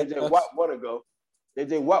left. JJ Watt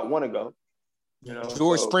want to go.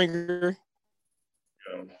 George Springer.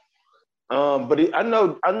 But I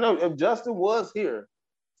know if Justin was here,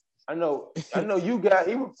 I know you got.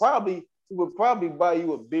 He would probably buy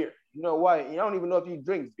you a beer. You know why? I don't even know if he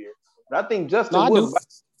drinks beer, but I think Justin would.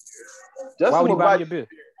 Justin would buy you a beer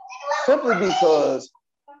simply because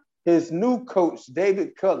his new coach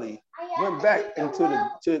David Culley went back into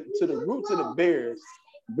the roots of the Bears,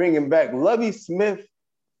 bringing back Lovie Smith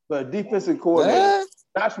for a defensive coordinator,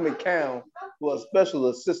 Josh McCown for a special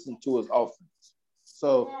assistant to his offense.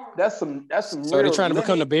 So that's some. So they're trying to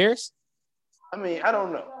become the Bears? I mean, I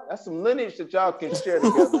don't know. That's some lineage that y'all can share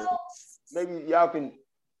together. Maybe y'all can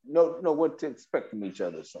know what to expect from each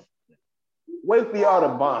other. So wait for y'all to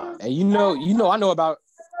bond. And I know about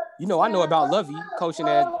Lovey coaching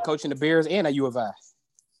the Bears and at U of I.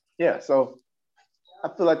 Yeah, so I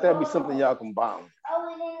feel like that'd be something y'all can bond.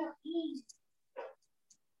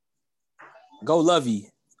 Go Lovey.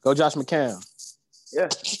 Go Josh McCown. Yeah.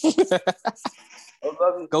 Go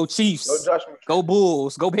Lovey. Go Chiefs. Go Josh McCown. Go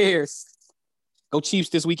Bulls. Go Bears. Go Chiefs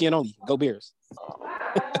this weekend only. Go Bears.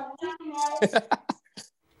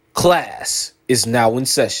 Class is now in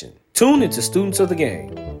session. Tune into Students of the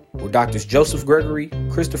Game, where Doctors Joseph Gregory,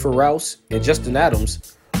 Christopher Rouse, and Justin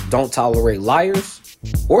Adams don't tolerate liars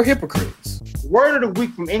or hypocrites. Word of the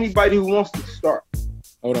week from anybody who wants to start.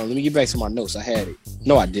 Hold on, let me get back to my notes. I had it.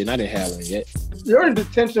 No, I didn't. I didn't have it yet. You're in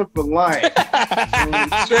detention for lying.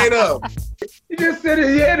 Straight up. He just said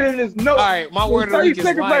he had it in his notes. All right, my word of the week is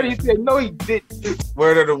lying. He said, no, he didn't.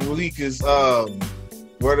 Word of the week is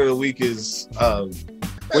Where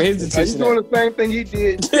his detention He's doing the same thing he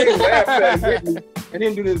did. He laughed at it and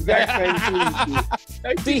then do the exact same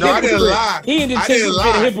thing. No, I didn't lie. He in detention for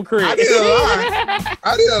being a hypocrite. I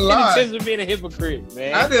didn't lie. In detention for being a hypocrite,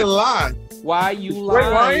 man. I didn't lie. Why you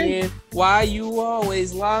lying? Why you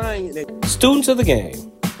always lying? Students of the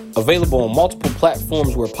Game, available on multiple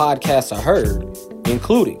platforms where podcasts are heard,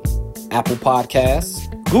 including Apple Podcasts,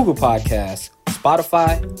 Google Podcasts,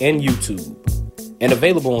 Spotify, and YouTube. And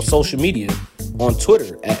available on social media on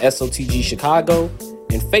Twitter at SOTG Chicago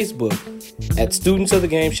and Facebook at Students of the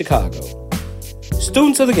Game Chicago.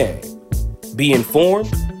 Students of the Game. Be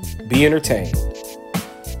informed, be entertained.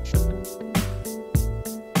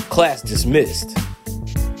 Class dismissed.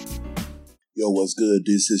 Yo, what's good?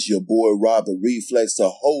 This is your boy Rob the Reflex, the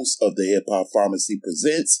host of the Hip Hop Pharmacy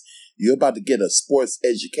Presents. You're about to get a sports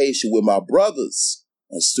education with my brothers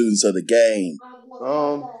on Students of the Game.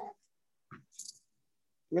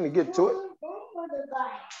 We're gonna get to it.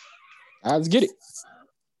 Let's get it.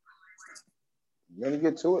 We're gonna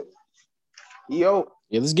get to it. EO.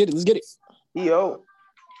 Yeah, let's get it. EO.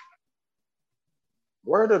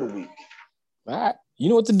 Word of the week. All right. You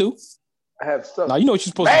know what to do. I have stuff. Now, you know what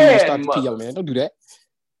you're supposed to do to start the PO, man. Don't do that.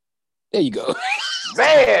 There you go.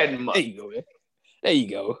 Bad mother. There you go, man. There you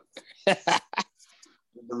go.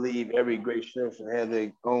 We believe every great show should have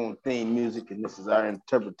their own theme music, and this is our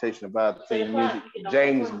interpretation of our theme music.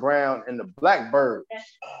 James Brown and the Blackbirds.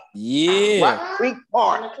 Yeah. Rock Creek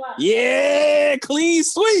Park. Yeah. Clean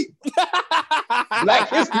sweep. Black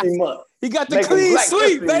History Month. He got the clean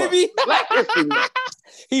sweep, baby. Black History Month.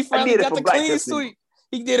 He finally got the clean sweep.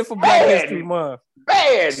 He did it for Black History Month.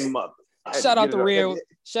 Bad mother. Shout out the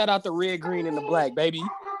red, green, and the black, baby.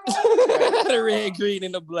 The red, green,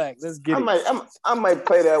 and the black. Let's get it. I might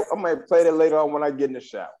play that. I might play that later on when I get in the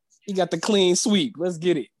shower. He got the clean sweep. Let's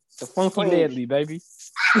get it. The funky medley, baby.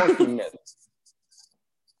 Funky medley.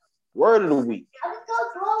 Word of the week.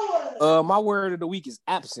 My word of the week is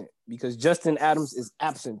absent because Justin Adams is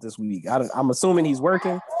absent this week. I'm assuming he's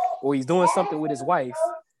working or he's doing something with his wife,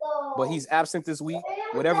 but he's absent this week.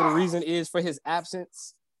 Whatever the reason is for his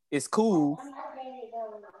absence, it's cool.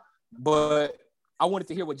 But I wanted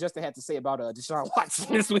to hear what Justin had to say about Deshaun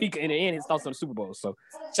Watson this week and his thoughts on the Super Bowl. So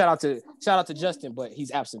shout out to Justin, but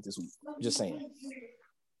he's absent this week. Just saying.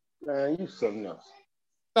 Man, you something else.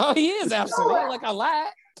 Oh, he is absent. It ain't like I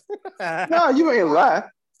lied. No, you ain't lie.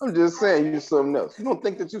 I'm just saying you something else. You don't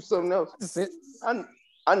think that you something else? That's it.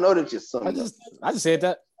 I know that you're something else. I just said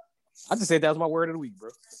that. I just said that was my word of the week, bro.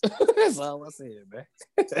 That's all I said, man.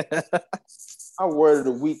 Our word of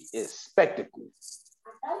the week is spectacle.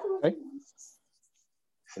 Okay.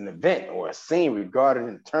 It's an event or a scene regarded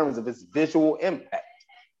in terms of its visual impact.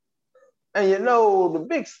 And you know, the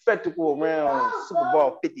big spectacle around Super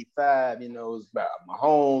Bowl 55, is about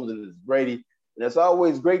Mahomes and it's Brady. And it's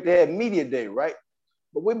always great to have media day, right?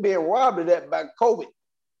 But we're being robbed of that by COVID.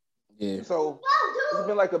 Yeah. So it's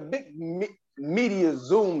been like a big media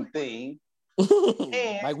Zoom thing.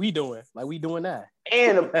 And, like we doing that.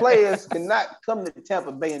 And the players cannot come to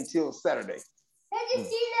Tampa Bay until Saturday. Did you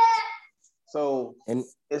see that? So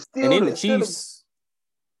it's still. And then the Chiefs.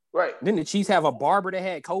 Right. Didn't the Chiefs have a barber that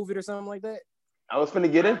had COVID or something like that? I was going to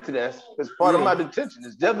get into that. It's part of my detention.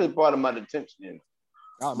 It's definitely part of my detention.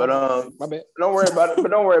 Oh, but my bad. Don't worry about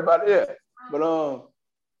it. Yeah. But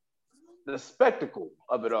the spectacle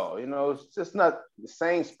of it all, it's just not the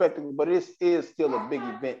same spectacle, but it is still a big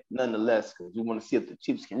event nonetheless, because you want to see if the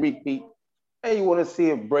Chiefs can repeat, and you want to see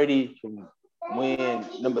if Brady can win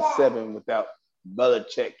number 7 without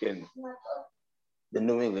Belichick and the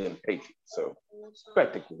New England Patriots. So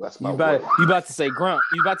spectacle. That's my word. You about to say Grunt.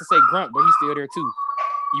 You about to say Grunt, but he's still there too.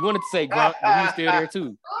 You wanted to say Gronk, but he was still there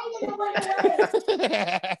too.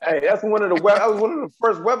 Hey, that's one of the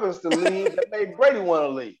first weapons to leave that made Brady want to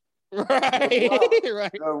leave.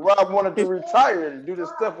 Right. Rob wanted to retire and do this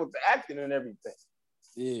stuff with the acting and everything.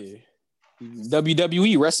 Yeah.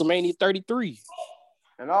 WWE WrestleMania 33.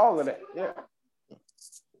 And all of that, yeah.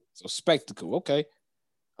 So spectacle. Okay.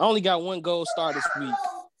 I only got one gold star this week.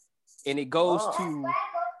 And it goes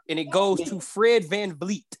to Fred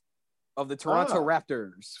VanVleet of the Toronto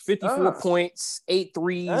Raptors. 54 points, 8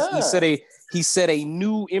 threes. He set a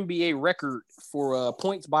new NBA record for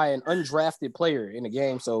points by an undrafted player in the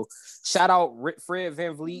game. So shout out Fred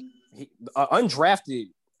VanVleet.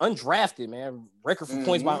 Undrafted, man. Record for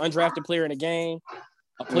points by an undrafted player in the game.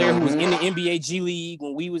 A player who was in the NBA G League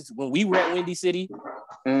when we were at Windy City.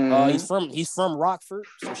 He's from Rockford.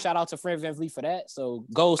 So shout out to Fred VanVleet for that. So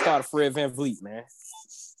gold star to Fred VanVleet, man.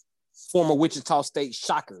 Former Wichita State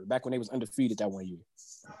Shocker back when they was undefeated that one year.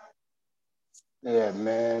 Yeah,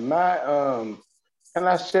 man. Can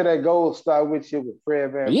I share that gold star with you with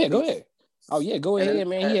Fred VanVleet? Yeah, go ahead. Oh yeah, go ahead,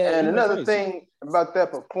 man. And another thing about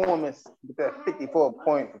that performance, with that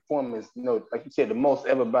 54-point performance, like you said, the most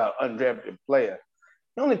ever by an undrafted player.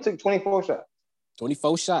 He only took 24 shots.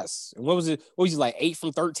 24 shots. And what was it? What was he like 8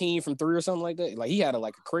 from 13 from 3 or something like that? Like he had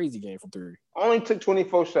a crazy game from 3. Only took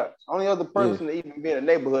 24 shots. Only other person to even be in the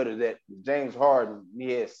neighborhood of that was James Harden.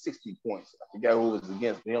 He had 60 points. I forgot who was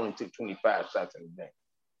against, but he only took 25 shots in the game.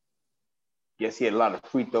 Yes, he had a lot of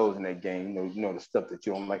free throws in that game. You know the stuff that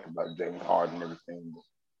you don't like about James Harden and everything. But,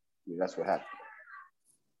 yeah, that's what happened.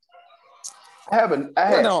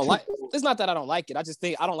 It's not that I don't like it. I just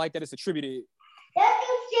think I don't like that it's attributed.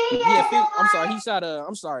 Yeah, I'm sorry. He shot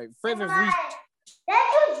I'm sorry. Fred VanVleet.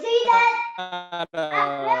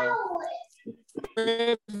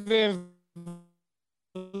 Fred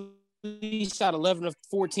VanVleet shot 11 of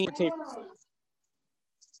 14.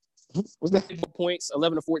 Was that 4 points?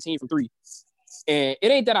 11 of 14 from 3. And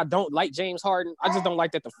it ain't that I don't like James Harden. I just don't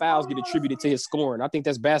like that the fouls get attributed to his scoring. I think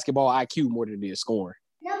that's basketball IQ more than it is scoring.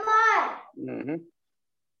 Mm-hmm.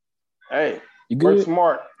 Hey, you good? Work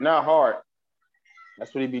smart, not hard.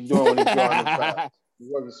 That's what he be doing when he's drawing the foul. He's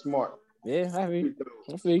working smart. Yeah,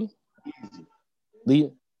 I feel you.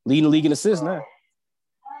 Leading the league in assists now.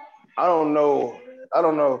 I don't know.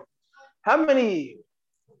 How many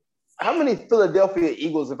Philadelphia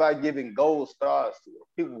Eagles have I given gold stars to?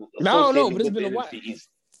 People no, but it's been a while. It's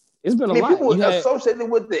been a while. People associated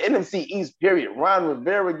with the NFC East, period. Ron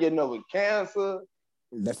Rivera getting over cancer.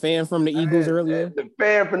 The fan from the Eagles earlier. The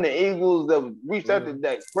fan from the Eagles that reached out to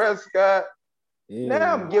Dak Prescott. Yeah.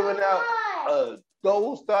 Now I'm giving out a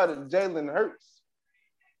gold star to Jalen Hurts,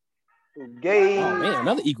 who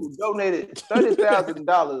another Eagle donated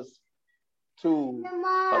 $30,000 to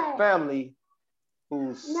a family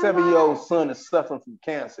whose 7-year-old son is suffering from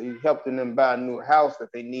cancer. He's helping them buy a new house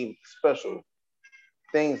that they need, special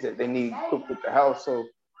things that they need put with the house. So I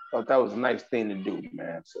thought that was a nice thing to do,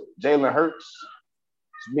 man. So Jalen Hurts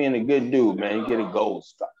is being a good dude, man. You get a gold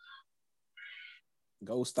star.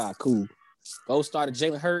 Gold star, cool. Gold star to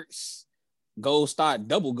Jalen Hurts. Gold star,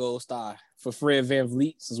 double gold star for Fred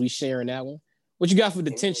VanVleet, since we sharing that one. What you got for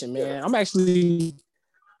detention, man? I'm actually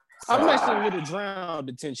a little drowned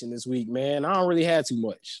detention this week, man. I don't really have too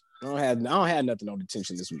much. I don't have nothing on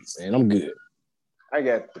detention this week, man. I'm good. I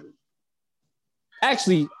got 3.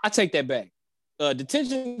 Actually, I take that back.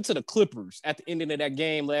 Detention to the Clippers at the ending of that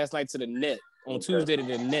game last night to the Nets on Tuesday to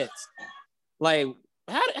the Nets. Like,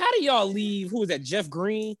 how do y'all leave? Who was that? Jeff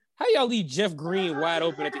Green? How y'all leave Jeff Green wide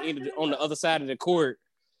open at the end on the other side of the court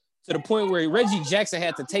to the point where Reggie Jackson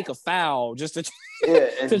had to take a foul just to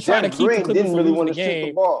try to keep the Clippers from losing the game.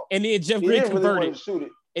 The ball. And then Jeff Green converted.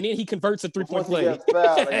 Really and then he converts a 3-point play. Once he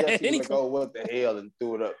got fouled, I guess he like, what the hell, and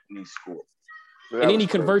threw it up and he scored. So and then he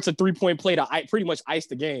converts a 3-point play to pretty much ice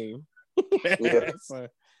the game. Yeah.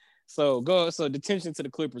 So detention to the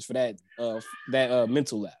Clippers for that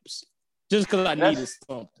mental lapse. Just because I needed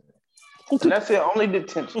something. And that's it, only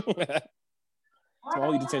detention. So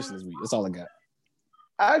only detention this week. That's all I got.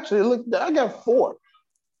 Actually, I got 4.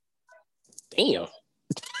 Damn.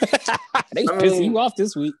 They pissing you off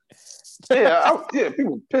this week.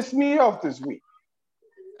 People pissed me off this week.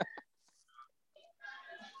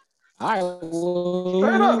 All right, well,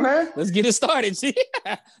 straight up, man. Let's get it started.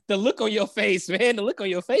 The look on your face, man. The look on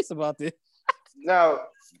your face about this. Now,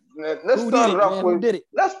 let's start it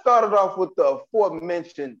off with the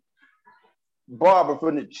aforementioned barber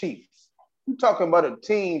from the Chiefs. You talking about a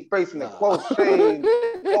team facing a close shave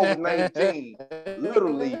COVID-19,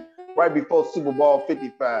 literally right before Super Bowl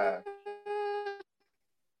 55.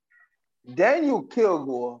 Daniel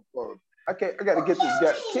Kilgore, I got to get this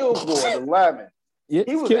guy, Kilgore, the lineman. Yeah,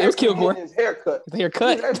 He was it was actually Kilgore. getting his haircut. His haircut.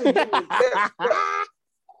 He was actually getting his haircut.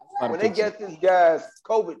 When they got this guy's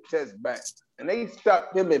COVID test back, and they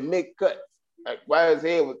stopped him in mid-cut, like while his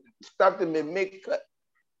head was stopped him in mid-cut.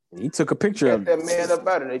 He took a picture of that man up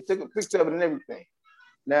out of it. They took a picture of it and everything.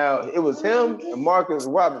 Now it was him and Marcus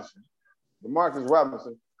Robinson. Marcus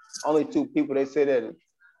Robinson, only two people they said that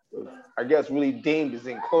I guess really deemed as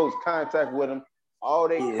in close contact with him. All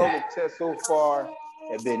their COVID tests so far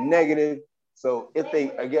have been negative. So if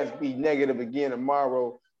they, I guess, be negative again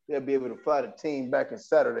tomorrow, they'll be able to fly the team back on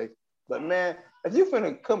Saturday. But man, if you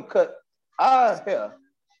finna come cut our hair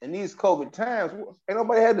in these COVID times, ain't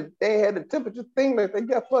nobody had the temperature thing like they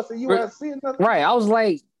got for us at USC and nothing. Right. I was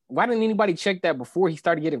like, why didn't anybody check that before he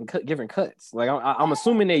started giving cuts? Like I'm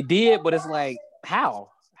assuming they did, but it's like,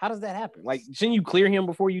 how? How does that happen? Like, shouldn't you clear him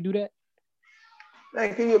before you do that?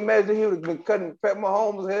 Man, can you imagine he would have been cutting Pat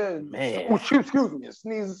Mahomes' hair? And, man, excuse me,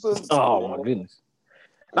 sneezing. Oh my goodness!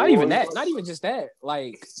 Not even that. Not even just that.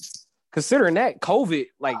 Like, considering that COVID,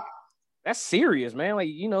 like, that's serious, man. Like,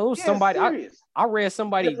 you know, somebody. I read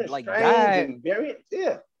somebody different like died.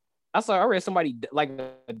 Yeah. I read somebody like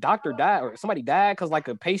a doctor died or somebody died because like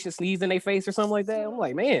a patient sneezed in their face or something like that. I'm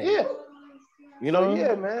like, man. Yeah. You know. So,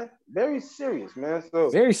 yeah, man. Very serious, man. So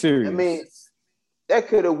very serious. I mean, that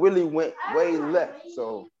could have really went way left.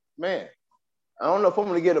 So, man, I don't know if I'm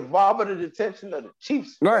going to get a barber to detention or the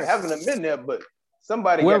Chiefs having them in there, but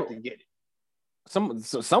somebody got to get it.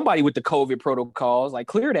 Somebody with the COVID protocols, like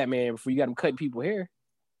clear that man before you got him cutting people hair.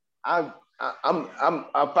 If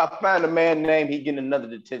I find a man name, he getting another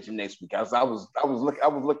detention next week. I was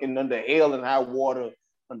looking under hell and high water,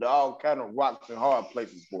 under all kind of rocks and hard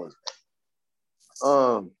places for us.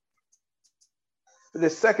 For the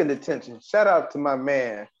second detention, shout out to my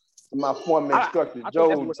man, my former instructor, Joe.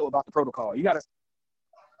 That's what's about the protocol. You gotta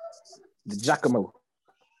the Giacomo.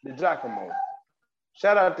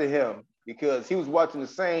 Shout out to him because he was watching the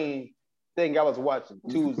same thing I was watching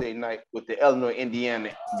Tuesday night with the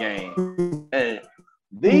Illinois-Indiana game, and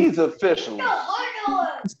these officials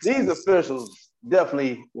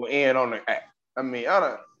definitely were in on the act. I mean,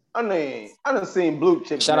 I done seen blue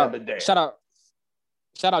chips the other day.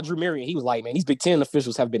 Shout out Drew Marion. He was like, man, these Big Ten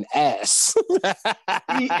officials have been ass.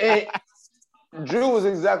 Drew was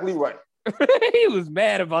exactly right. He was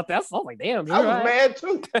mad about that. So I was like, damn, Drew. I was mad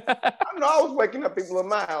too. I was waking up people in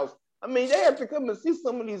my house. I mean, they have to come and see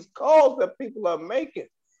some of these calls that people are making.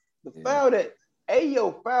 The foul that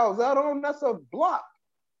Ayo fouls out on, that's a block.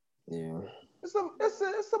 Yeah. It's a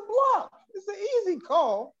block. It's an easy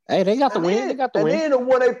call. Hey, they got the win. They got the win. And then the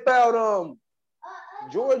one they fouled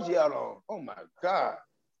Georgie out on. Oh my God.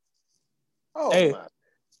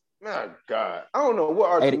 My God. I don't know what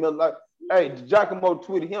Archie Miller like. Hey, Giacomo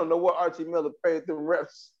tweeted, he don't know what Archie Miller paid them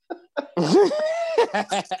refs.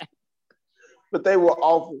 But they were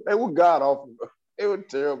awful. They were god awful. They were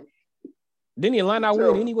terrible. Didn't the Illini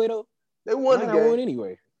win anyway, though? They won the game. Won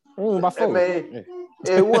anyway. They won by 4.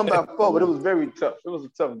 It won by 4, but it was very tough. It was a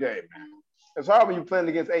tough game, man. It's hard when you're playing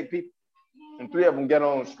against 8 people and 3 of them get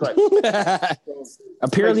on strike.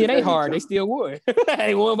 Apparently it ain't hard. They still won.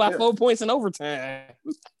 They won by 4 points in overtime.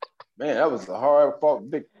 Man, that was a hard fought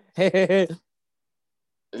victory.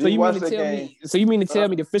 So you mean to tell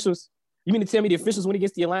me the officials? You mean to tell me the officials went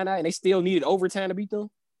against the Illini and they still needed overtime to beat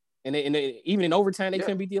them? And even in overtime they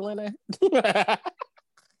couldn't beat the Illini?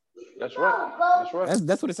 That's right.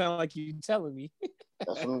 That's what it sounded like you telling me.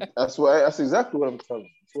 That's exactly what I'm telling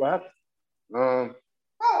you. That's what happened.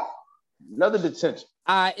 Another detention.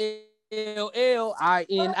 ILLINI.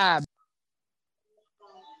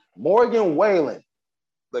 Morgan Wallen,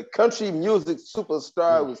 the country music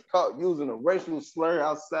superstar, was caught using a racial slur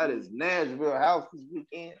outside his Nashville house this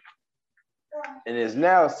weekend, and is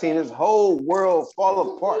now seeing his whole world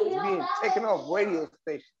fall apart. He's being taken off radio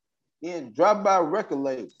stations, being dropped by record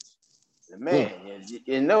labels. And man,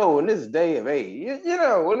 you know, in this day of age,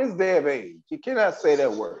 you cannot say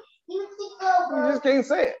that word. You just can't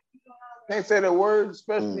say it. Can't say that word,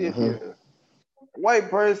 especially if you're a white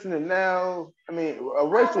person. And now, I mean, a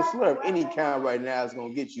racial slur of any kind right now is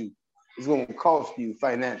going to cost you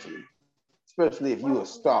financially, especially if you're a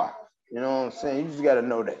star. You know what I'm saying? You just got to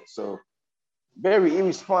know that. So, very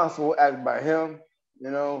irresponsible act by him, you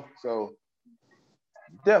know. So,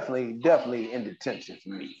 definitely in detention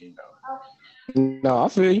for me, you know. No, I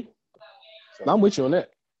feel you. I'm with you on that.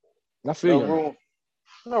 I feel you.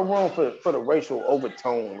 No room for the racial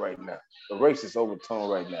overtone right now, the racist overtone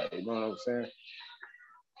right now. You know what I'm saying?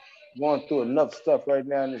 Going through enough stuff right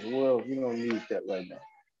now in this world, you don't need that right now.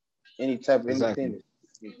 Any type of anything that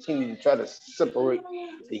continue to try to separate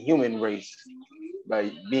the human race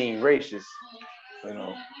by being racist, you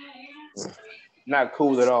know. not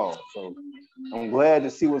cool at all. So I'm glad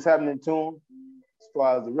to see what's happening to him. As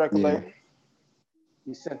far as the record,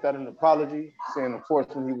 he sent out an apology saying,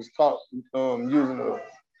 unfortunately, he was caught using a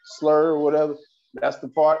slur or whatever. That's the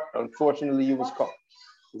part. Unfortunately, he was caught.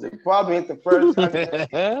 It probably ain't the first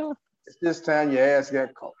time. It's this time your ass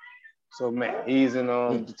got caught. So man, he's in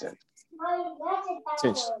detention.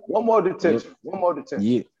 One more detention.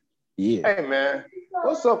 Yeah. Hey man,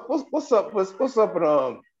 what's up? What's up? What's up with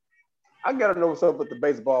I gotta know what's up with the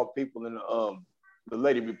baseball people and the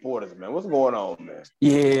lady reporters, man. What's going on, man?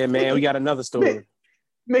 Yeah, man. We got another story.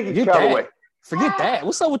 Mickey Callaway. Forget that.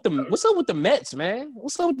 What's up with the Mets, man?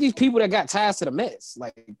 What's up with these people that got ties to the Mets?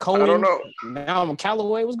 Like Cohen. I don't know. Now I'm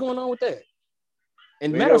Callaway. What's going on with that?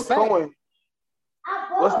 And matter of fact, Cohen,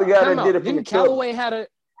 what's the guy that did it? Didn't Callaway had a?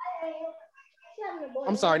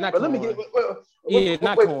 I'm sorry, not Cohen.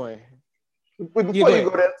 Not Cohen. Before you go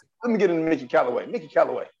there, let me get into Mickey Callaway. Mickey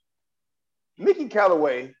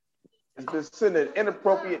Callaway has been sending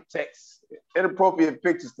inappropriate texts, inappropriate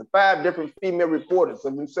pictures to 5 different female reporters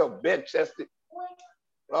of himself, bed-chested,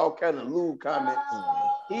 all kind of lewd comments.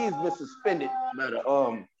 He's been suspended by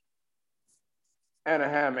the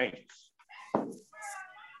Anaheim Angels.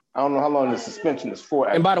 I don't know how long the suspension is for.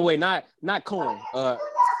 And by the way, not Cohen.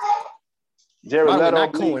 Jared Leto,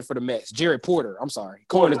 not Cohen for the Mets. Jared Porter. I'm sorry.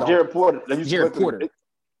 Cohen is Jared Porter. Jared Porter.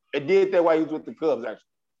 It did that while he was with the Cubs, actually.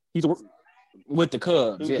 He's with the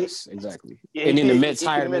Cubs. Yes, exactly. And then the Mets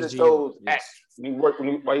hired him as GM. Yes. He worked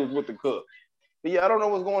while he was with the Cubs. But yeah, I don't know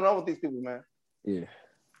what's going on with these people, man. Yeah.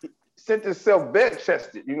 He sent himself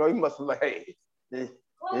bed-chested. You know, he must have like, hey, you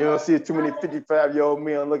don't see too many 55-year-old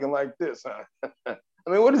men looking like this, huh? I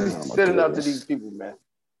mean, what is he sending out to these people, man?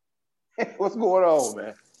 What's going on,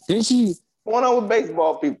 man? Didn't she? What's going on with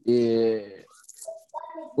baseball people? Yeah.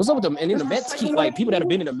 What's up with them? And then the Mets keep like people that have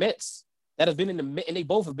been in the Mets that have been in the and they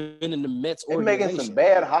both have been in the Mets. They're making some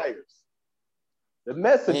bad hires. The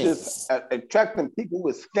Mets are just attracting people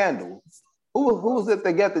with scandal. Who was it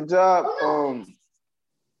that got the job?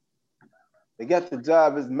 They got the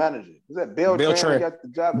job as manager. Was that Beltran got the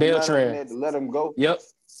job as manager and they had to let him go? Yep.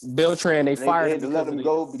 Beltran, they fired him to let him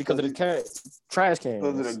go because of the trash can.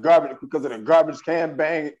 Because of the garbage can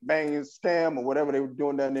banging scam or whatever they were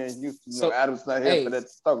doing down there in Houston. So Adam's not here for that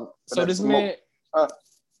stuff. So this man,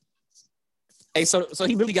 so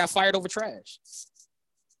he really got fired over trash.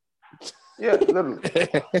 Yeah, literally.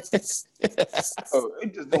 So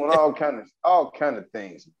he's just doing all kind of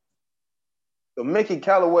things. So Mickey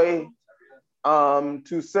Callaway.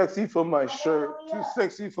 Too sexy for my shirt.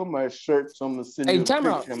 So I'm gonna send you a picture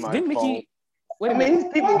of my phone. Wait a minute.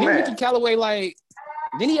 These people, man. Mickey Callaway,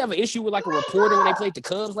 didn't he have an issue with like a reporter when they played the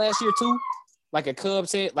Cubs last year too? Like a Cub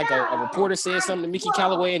said, like a reporter said something to Mickey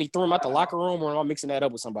Callaway and he threw him out the locker room, or am I mixing that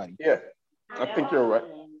up with somebody? Yeah, I think you're right.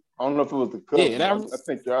 I don't know if it was the Cubs. Yeah,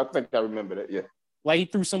 I think I remember that. Yeah. Like he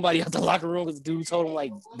threw somebody out the locker room because the dude told him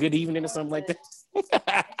like good evening or something like that.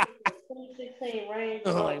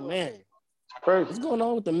 I'm like, man. Crazy. What's going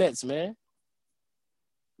on with the Mets, man?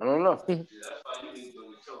 I don't know.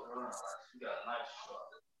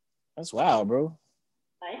 That's wild, bro.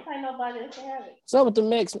 I ain't find nobody that can have it. What's up with the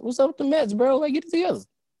Mets? What's up with the Mets, bro? Like, get it together.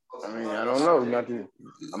 I mean, I don't know.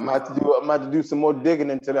 I'm about to do some more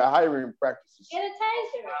digging into the hiring practices. Get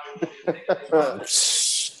a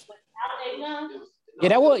taser. Yeah,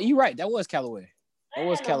 that was. You're right. That was Callaway. That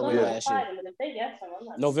was Callaway last year.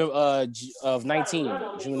 November of 19,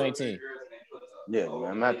 June 19. Yeah, man. I'm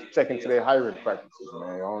gonna have to check into their hiring practices,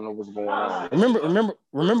 man. I don't know what's going on.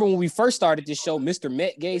 Remember when we first started this show, Mr.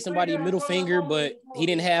 Met gave somebody a middle finger, but he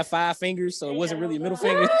didn't have 5 fingers, so it wasn't really a middle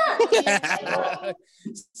finger.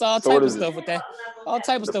 So all type of stuff with that. All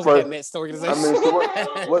type of stuff with that Mets organization. I mean, so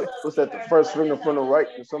what's that? The first finger from the right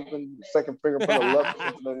or something? The second finger from the left?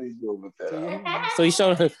 Something he's doing with that. So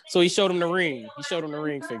he showed him the ring. He showed him the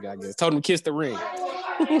ring finger, I guess. Told him to kiss the ring.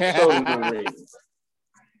 Showed him the ring.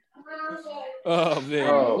 Oh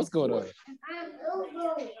man, what's going on?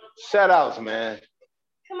 Shout outs, man.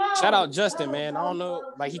 Shout out Justin, man. I don't know,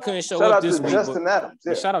 like he couldn't show up this week. Justin Adams.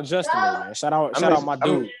 Yeah. Shout out Justin, man. Shout out my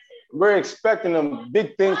dude. We're expecting them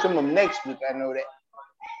big things from them next week. I know that.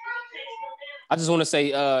 I just want to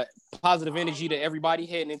say positive energy to everybody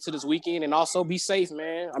heading into this weekend, and also be safe,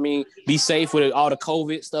 man. I mean, be safe with all the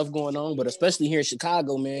COVID stuff going on, but especially here in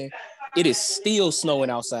Chicago, man. It is still snowing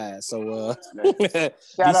outside, so be safe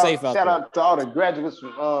out there. Shout out to all the graduates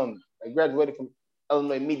from that graduated from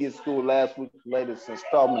Illinois Media School last week. Latest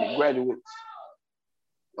installment of graduates.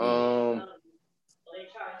 Gonna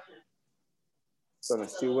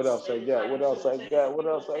see what else I got. What else you got? What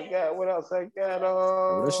else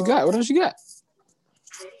you got?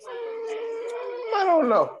 I don't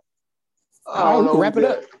know. I don't know. Wrap it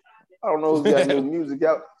up. I don't know who's got new music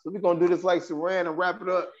out. So we're gonna do this like Saran and wrap it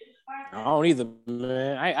up. I don't either,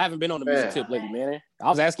 man. I haven't been on the music tip lately, man. I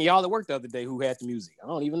was asking y'all at work the other day who had the music. I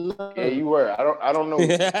don't even know. Yeah, you were. I don't know.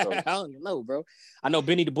 I don't even know, bro. I know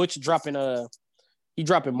Benny the Butcher dropping he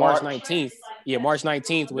dropping March 19th. Yeah, March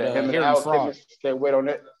 19th with Harry Fraud. Can't wait on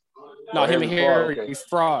that. No, him and Harry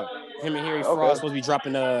Fraud. Him and Harry Fraud supposed to be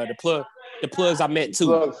dropping the plugs I met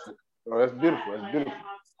too. Oh, that's beautiful. That's beautiful.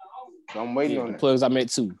 So I'm waiting on the that. plugs I met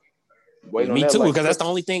too. Me too, because that's the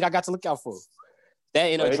only thing I got to look out for. That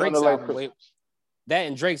and Drake's album. That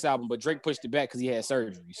and Drake's album, but Drake pushed it back because he had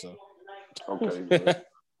surgery. So okay,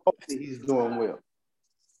 hopefully he's doing well.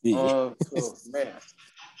 Yeah. So, man,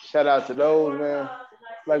 shout out to those, man.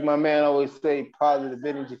 Like my man always say, positive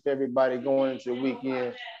energy for everybody going into the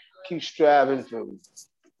weekend. Keep striving for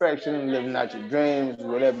perfection, living out your dreams,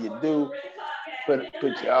 whatever you do.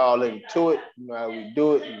 Put you all into it. You know how we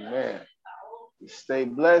do it, and man. Stay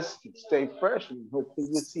blessed, stay fresh, and hopefully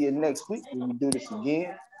we'll see you next week when we do this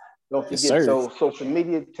again. Don't forget those social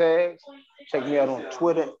media tags. Check me out on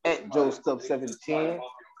Twitter at JoeStuff17.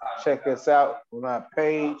 Check us out on our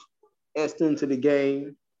page. Students of the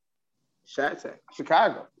Game.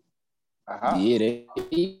 Chicago. Yeah,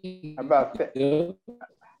 how about that?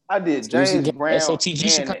 I did James Brown. SOTG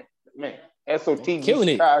Chicago. Man, SOTG Killing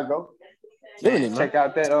Chicago. Killing it, check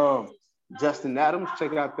out that Justin Adams.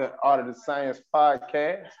 Check out the Art of the Science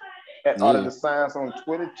podcast at Art of the Science on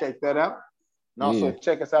Twitter. Check that out. And also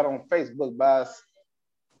check us out on Facebook by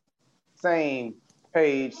same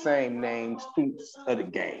page, same name, Students of the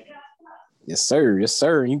Game. Yes, sir. Yes,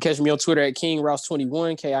 sir. You can catch me on Twitter at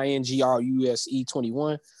KingRouse21,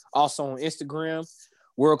 KINGRUSE21. Also on Instagram,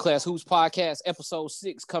 World Class Hoops Podcast, episode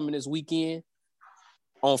 6 coming this weekend.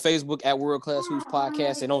 On Facebook at World Class Hoops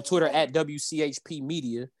Podcast and on Twitter at WCHP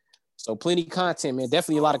Media. So plenty of content, man.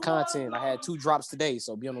 Definitely a lot of content. I had 2 drops today,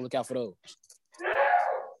 so be on the lookout for those.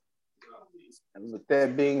 And with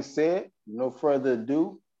that being said, no further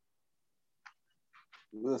ado,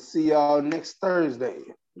 we'll see y'all next Thursday.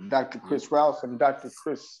 Dr. Chris Rouse. I'm Dr.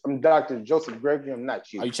 Joseph Gregory. I'm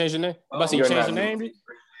not you. Are you changing your name? I'm about to say you changed your name?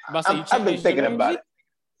 I've been thinking about it.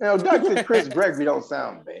 You know, Dr. Chris Gregory don't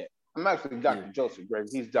sound bad. I'm actually Dr. Joseph Gregory.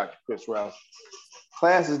 He's Dr. Chris Rouse.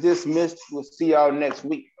 Class is dismissed. We'll see y'all next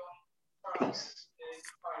week. Peace.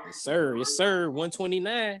 Yes, sir. Yes, sir.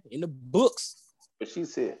 129 in the books. What she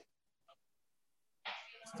said.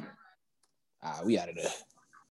 We out of there.